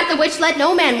 at the which let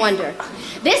no man wonder.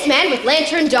 This man with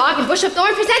lantern, dog, and bush of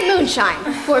thorn present moonshine.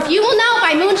 For if you will know,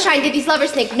 by moonshine did these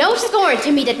lovers think no scorn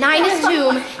to meet at Nina's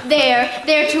tomb,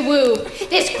 there to woo.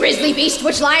 This grisly beast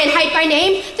which lie in height by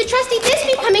name, the trusty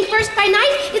Thisbe coming first by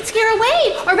night, did scare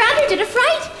away, or rather did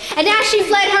affright. And as she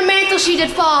fled, her mantle she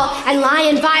did fall, and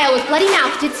lion vile with bloody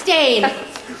mouth did stain.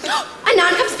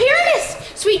 Anon comes Pyramus,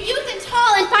 sweet youth and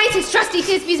tall, and finds his trusty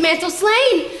Thisbe's mantle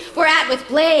slain. Whereat with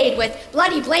blade, with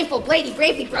bloody blameful blade, he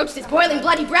bravely broached his boiling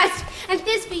bloody breast, and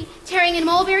Thisbe, tearing in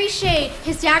mulberry shade,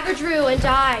 his dagger drew and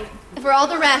died. And for all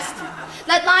the rest,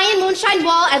 let lion, moonshine,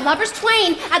 wall, and lovers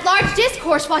twain at large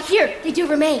discourse, while here they do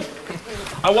remain.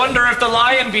 I wonder if the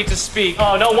lion be to speak.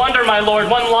 Oh, no wonder, my lord,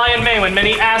 one lion may when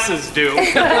many asses do.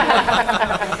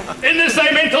 In the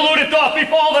same interlude it doth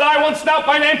befall that I, one snout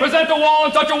by name, present a wall,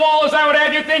 and such a wall as I would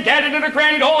have you think, added in a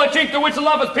crannied hole, a chink to which the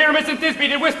lovers Pyramus and Thisbe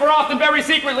did whisper often very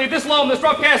secretly. This loam, this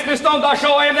rough cast, this stone doth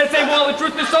show I am that same wall, the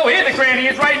truth is so. Here the cranny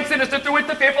is right and sinister, through it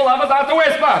the fearful lovers are to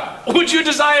whisper. Would you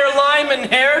desire lime and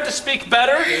hair to speak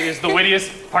better? It is the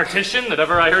wittiest partition that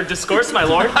ever I heard discourse, my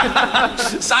lord.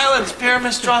 Silence,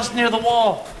 Pyramus draws near the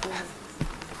wall.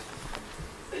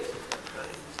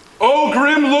 O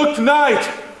grim-looked night!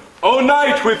 O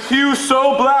night with hue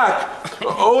so black!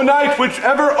 O night which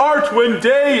ever art when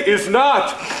day is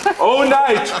not! O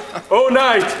night! O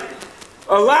night!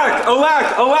 Alack,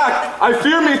 alack, alack! I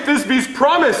fear me Thisbe's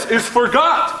promise is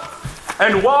forgot!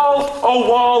 And wall,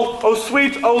 O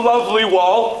sweet, O lovely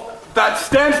wall, that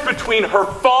stands between her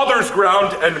father's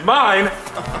ground and mine,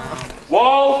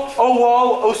 wall,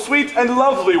 O sweet and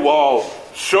lovely wall,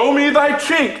 show me thy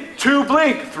chink to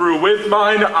blink through with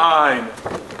mine eye.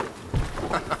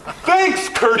 Thanks,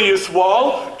 courteous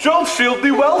wall. Jove shield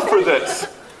thee well for this.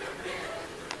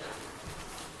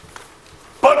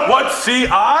 But what see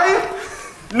I?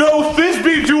 No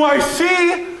Thisbe do I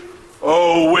see.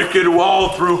 O wicked wall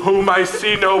through whom I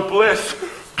see no bliss,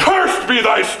 cursed be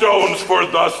thy stones for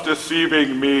thus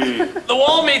deceiving me. The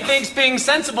wall, methinks, being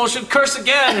sensible, should curse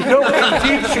again. No,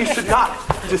 indeed she should not.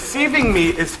 Deceiving me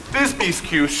is Thisbe's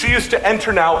cue. She is to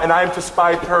enter now, and I am to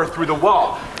spy her through the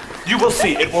wall. You will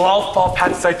see, it will all fall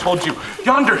pat as I told you.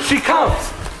 Yonder, she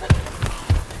comes.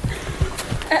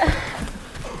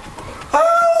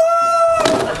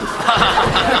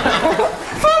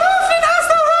 For often hast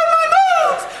thou heard my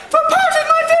moans, for parted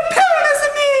my fair Pyramus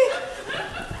and me.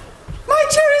 My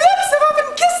cherry lips have often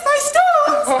kissed thy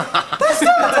stones, thy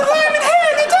stones of lime and hair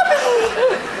they deafen me.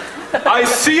 I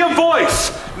see a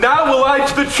voice. Now will I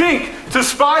to the chink, to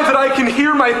spy that I can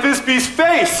hear my Thisbe's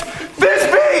face.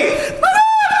 Thisbe! My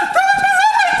lord, thou art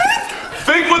below, I think.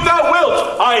 Think what thou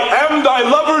wilt. I am thy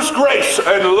lover's grace,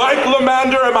 and like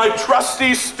Lamander am I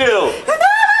trusty still. And all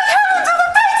I held till the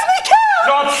fates me kill.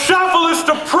 Not Shaphalus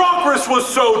to Procris was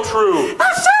so true.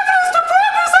 Not Shaphalus to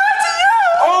Procris I to you.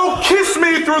 Oh, kiss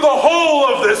me through the hole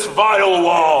of this vile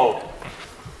wall.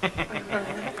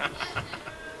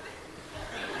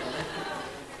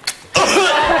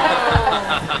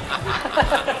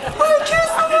 I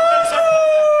kiss the walls,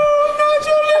 not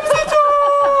your lips at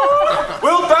all.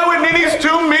 Wilt thou in Ninny's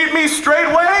tomb meet me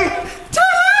straightway?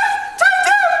 Turn left, turn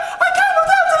down, I come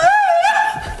without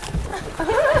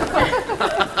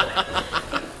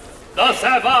delay. Thus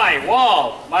have I,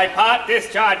 Wall, my part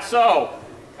discharged so,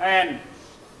 and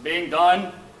being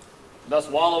done, thus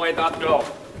Wall away doth go.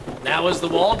 Now is the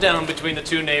wall down between the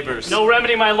two neighbors. No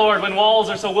remedy, my lord, when walls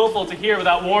are so willful to hear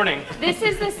without warning. This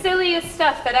is the silliest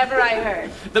stuff that ever I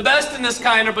heard. The best in this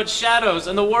kind are but shadows,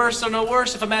 and the worst are no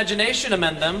worse if imagination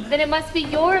amend them. Then it must be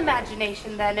your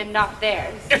imagination then, and not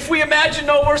theirs. If we imagine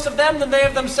no worse of them than they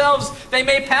of themselves, they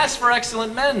may pass for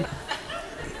excellent men.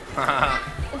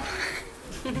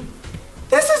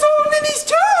 This is old Ninny's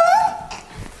tomb.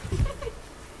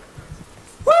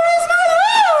 Where is my love?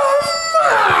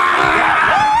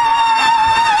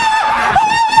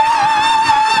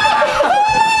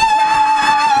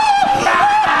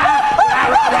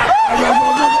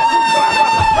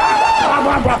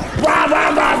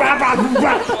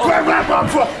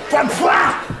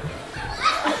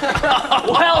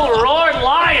 Well roared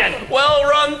lion! Well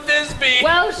run, Thisbe!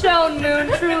 Well shown,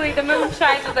 Moon. Truly, the moon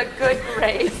shines with a good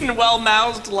grace. Well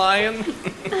moused, lion.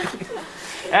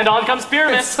 And on comes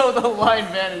Pyramus. And so the line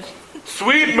vanished.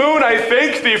 Sweet moon, I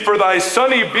thank thee for thy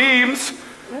sunny beams.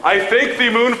 I thank thee,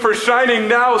 moon, for shining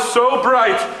now so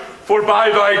bright. For by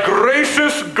thy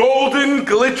gracious golden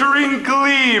glittering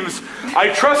gleams, I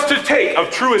trust to take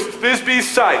of truest Thisbe's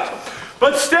sight.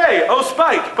 But stay, O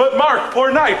spite, but mark,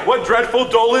 poor knight, what dreadful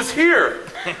dole is here?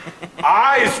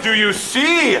 Eyes, do you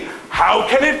see? How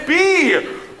can it be?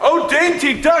 O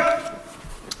dainty duck.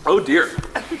 Oh dear.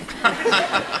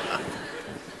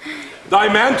 Thy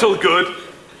mantle good.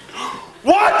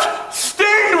 What?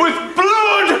 Stained with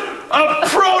blood?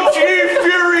 Approach, ye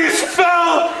furies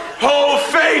fell! Oh,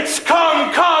 fates,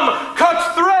 come, come!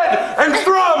 Cut thread and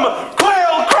thrum!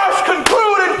 Quail, crush,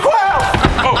 conclude, and quail!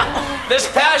 Oh. This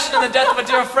passion and the death of a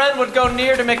dear friend would go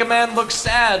near to make a man look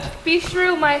sad. Be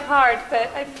shrew my heart, but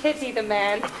I pity the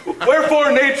man.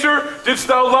 Wherefore, nature, didst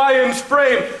thou lion's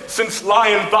frame, since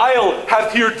lion vile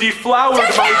hath here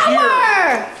deflowered my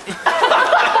dear?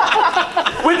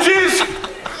 Which is,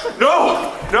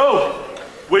 no,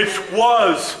 which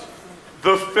was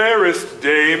the fairest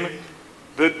dame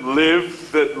that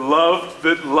lived, that loved,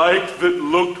 that liked, that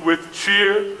looked with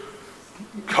cheer.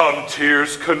 Come,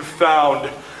 tears, confound,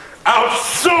 out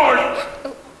sword!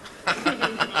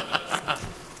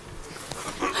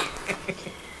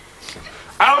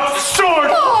 Out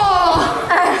sword!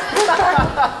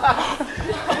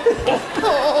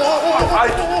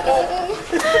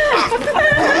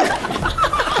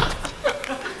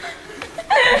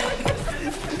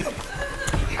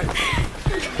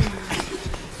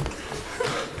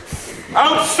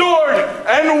 Out sword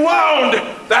and wound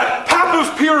that pap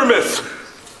of Pyramus,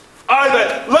 I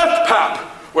that left pap,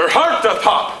 where heart doth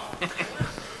hop.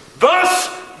 Thus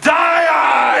die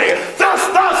I! Thus!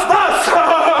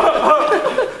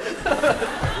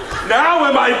 Now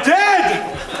am I dead!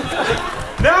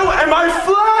 Now am I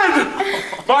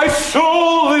fled! My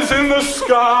soul is in the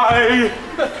sky!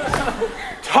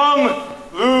 Tongue,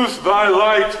 lose thy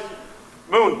light.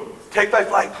 Moon, take thy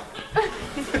flight.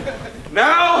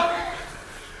 Now,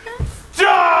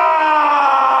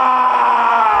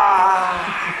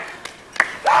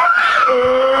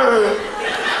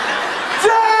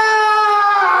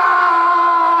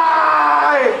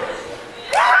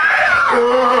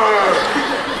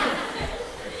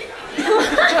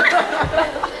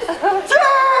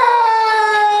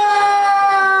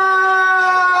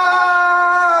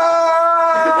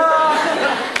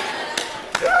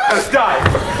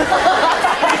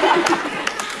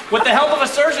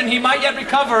 yet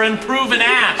recover and prove an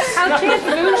ass. How chance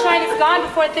moonshine is gone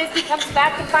before Thisbe comes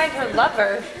back to find her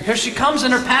lover. Here she comes,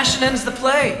 and her passion ends the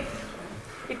play.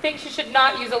 You think she should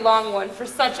not use a long one. For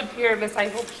such a pyramus, I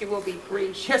hope she will be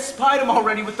brief. She has spied him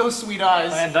already with those sweet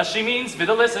eyes. And thus she means vid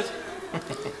illicit.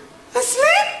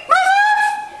 Asleep, my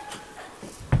love?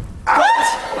 What?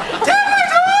 Damn my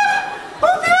dog!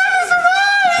 Oh, Pyramus,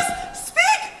 arise!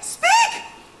 Speak, speak!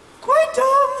 Quite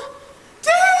dumb.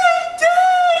 Dead,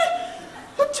 dead!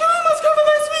 A tomb must cover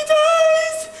my sweet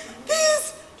eyes. These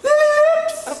lily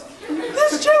lips.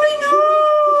 This cherry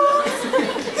nose.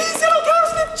 These little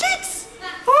cowslip cheeks.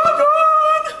 All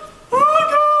gone, all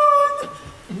gone.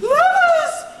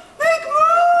 Lovers, make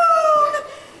moon.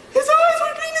 His eyes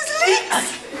were green as leeks.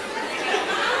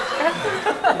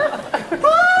 Oh,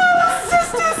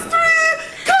 sisters three,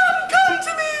 come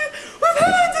to me, with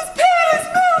hands as pale as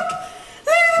milk.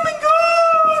 Lay them in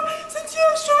gold, since you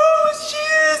have shown with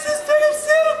shears instead of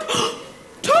silk.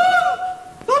 Tongue,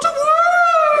 not a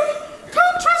word.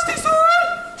 Come, trusty sword.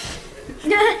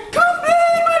 Come,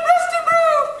 blade my breast and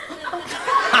brew.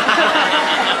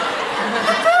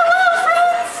 And farewell,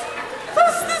 friends.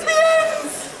 Thus this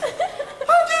ends.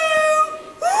 Adieu.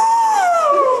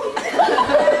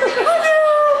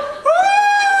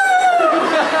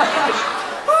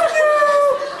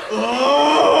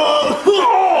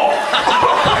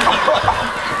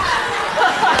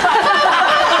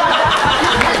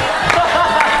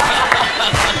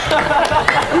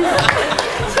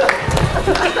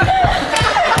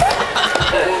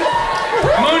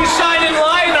 Moonshine and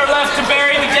light are left to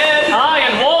bury the dead. Aye,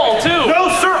 and wall, too. No,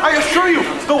 sir, I assure you,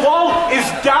 the wall is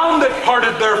down that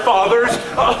parted their fathers.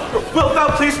 Wilt thou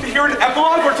please to hear an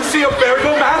epilogue or to see a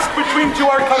burial mask between to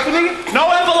our company? No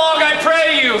epilogue, I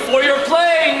pray you, for your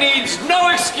play needs no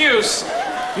excuse.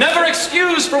 Never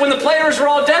excuse, for when the players are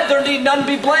all dead, there need none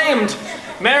be blamed.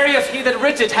 Marry, if he that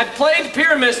writ it had played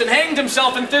Pyramus and hanged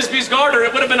himself in Thisbe's garter,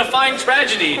 it would have been a fine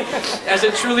tragedy, as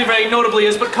it truly very notably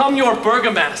is. But come your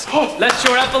Bergamask, let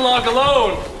your epilogue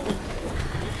alone.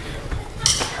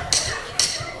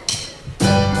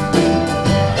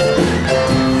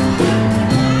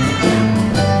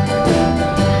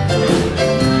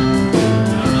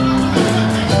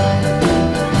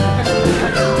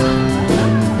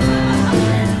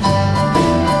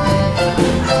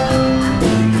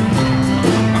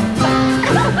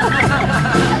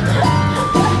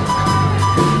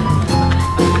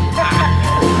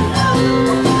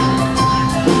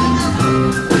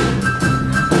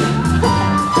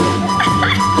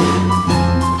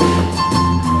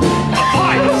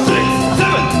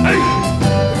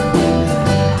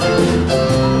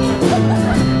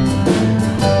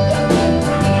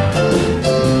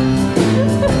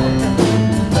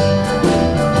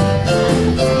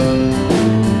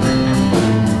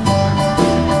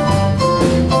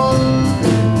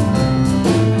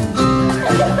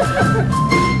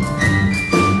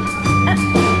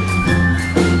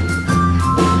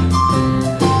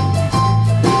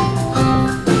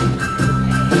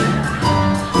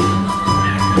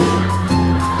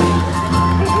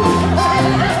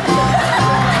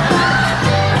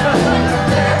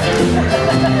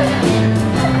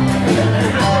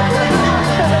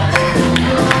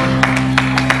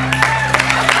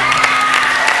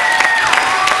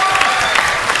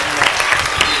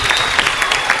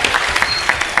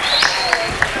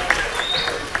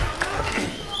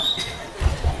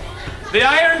 The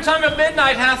iron tongue of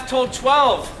midnight hath told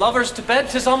 12. Lovers to bed,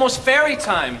 'tis almost fairy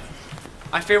time.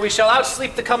 I fear we shall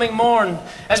outsleep the coming morn.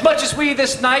 As much as we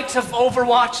this night have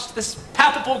overwatched, this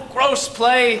palpable gross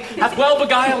play hath well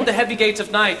beguiled the heavy gates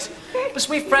of night. But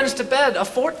sweet friends to bed, a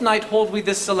fortnight hold we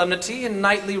this solemnity in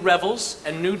nightly revels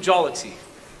and new jollity.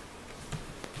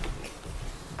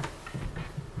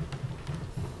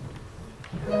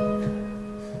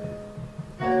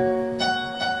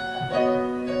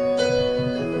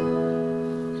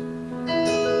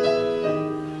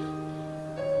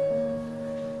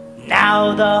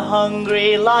 Now the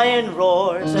hungry lion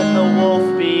roars and the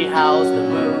wolf behowls the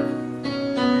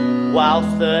moon,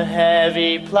 whilst the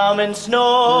heavy ploughman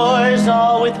snores,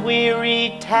 all with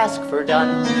weary task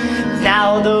fordone.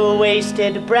 Now the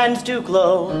wasted brands do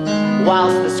glow,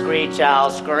 whilst the screech owl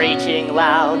screeching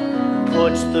loud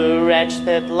puts the wretch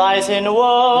that lies in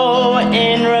woe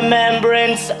in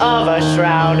remembrance of a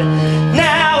shroud.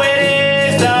 Now it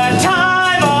is the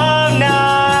time of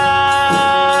night.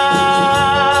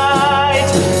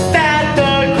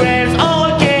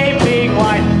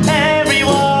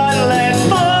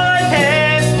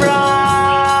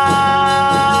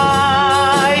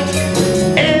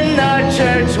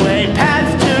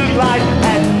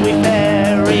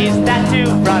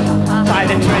 By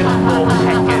the triple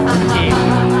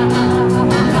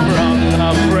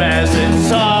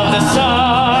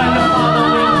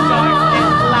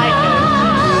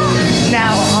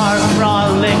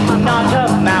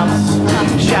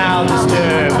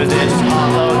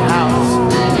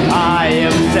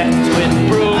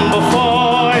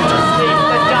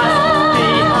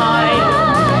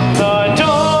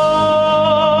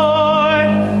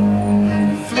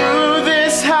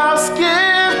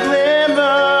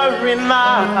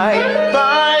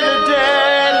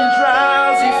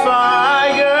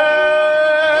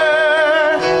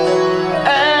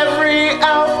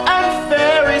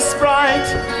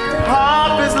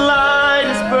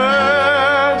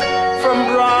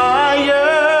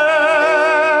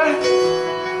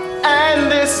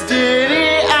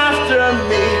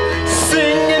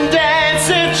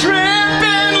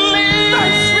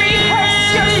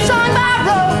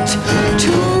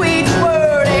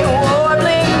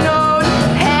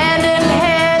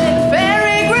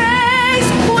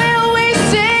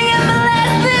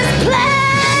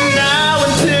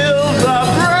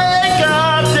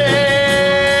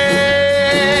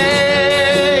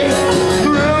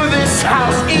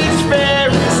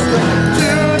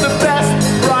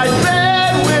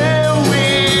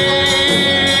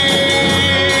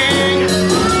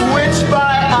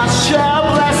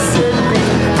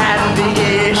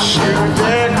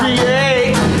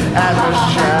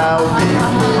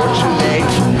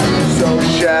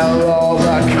shall all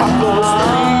the couples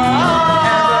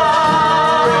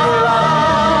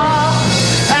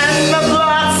and the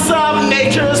blots of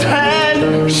nature's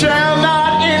hand shall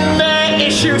not in their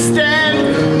issue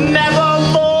stand. Never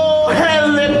more hair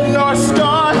lip nor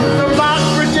scar, the mock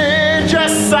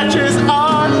prodigious such as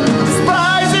are,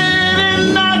 despising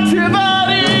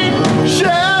inactivity,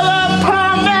 shall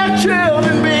upon their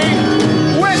children be.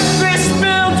 With this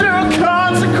mildew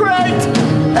consecrate,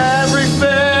 every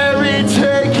fairy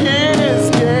take his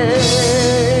gate,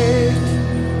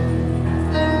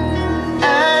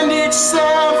 and each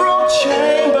several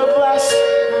chamber blessed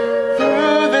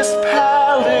through this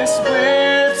palace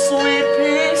with sweet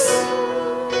peace,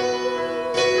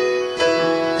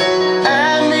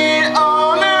 and the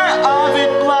honor of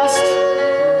it blessed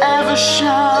ever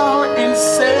shall in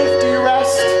safety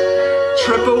rest.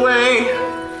 Trip away,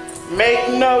 make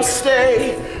no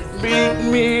stay,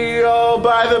 meet me all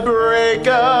by the break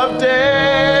of day.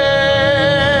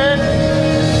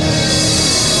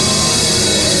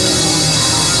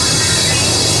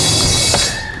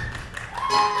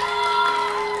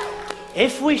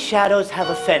 If we shadows have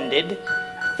offended,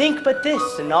 think but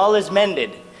this, and all is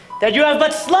mended, that you have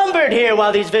but slumbered here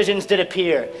while these visions did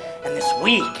appear, and this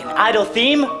weak and idle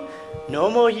theme, no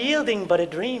more yielding but a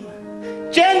dream.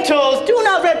 Gentles, do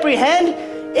not reprehend.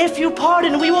 If you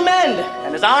pardon, we will mend.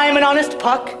 And as I am an honest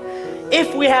puck,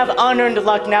 if we have unearned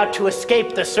luck now to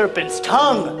escape the serpent's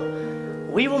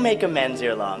tongue, we will make amends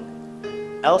ere long,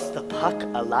 else the puck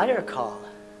a liar call.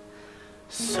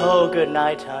 So good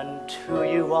night unto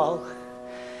you all.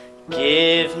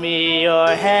 Give me your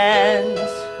hands,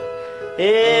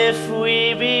 if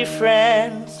we be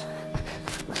friends,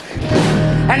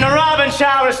 and the robin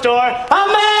shall restore a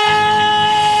man.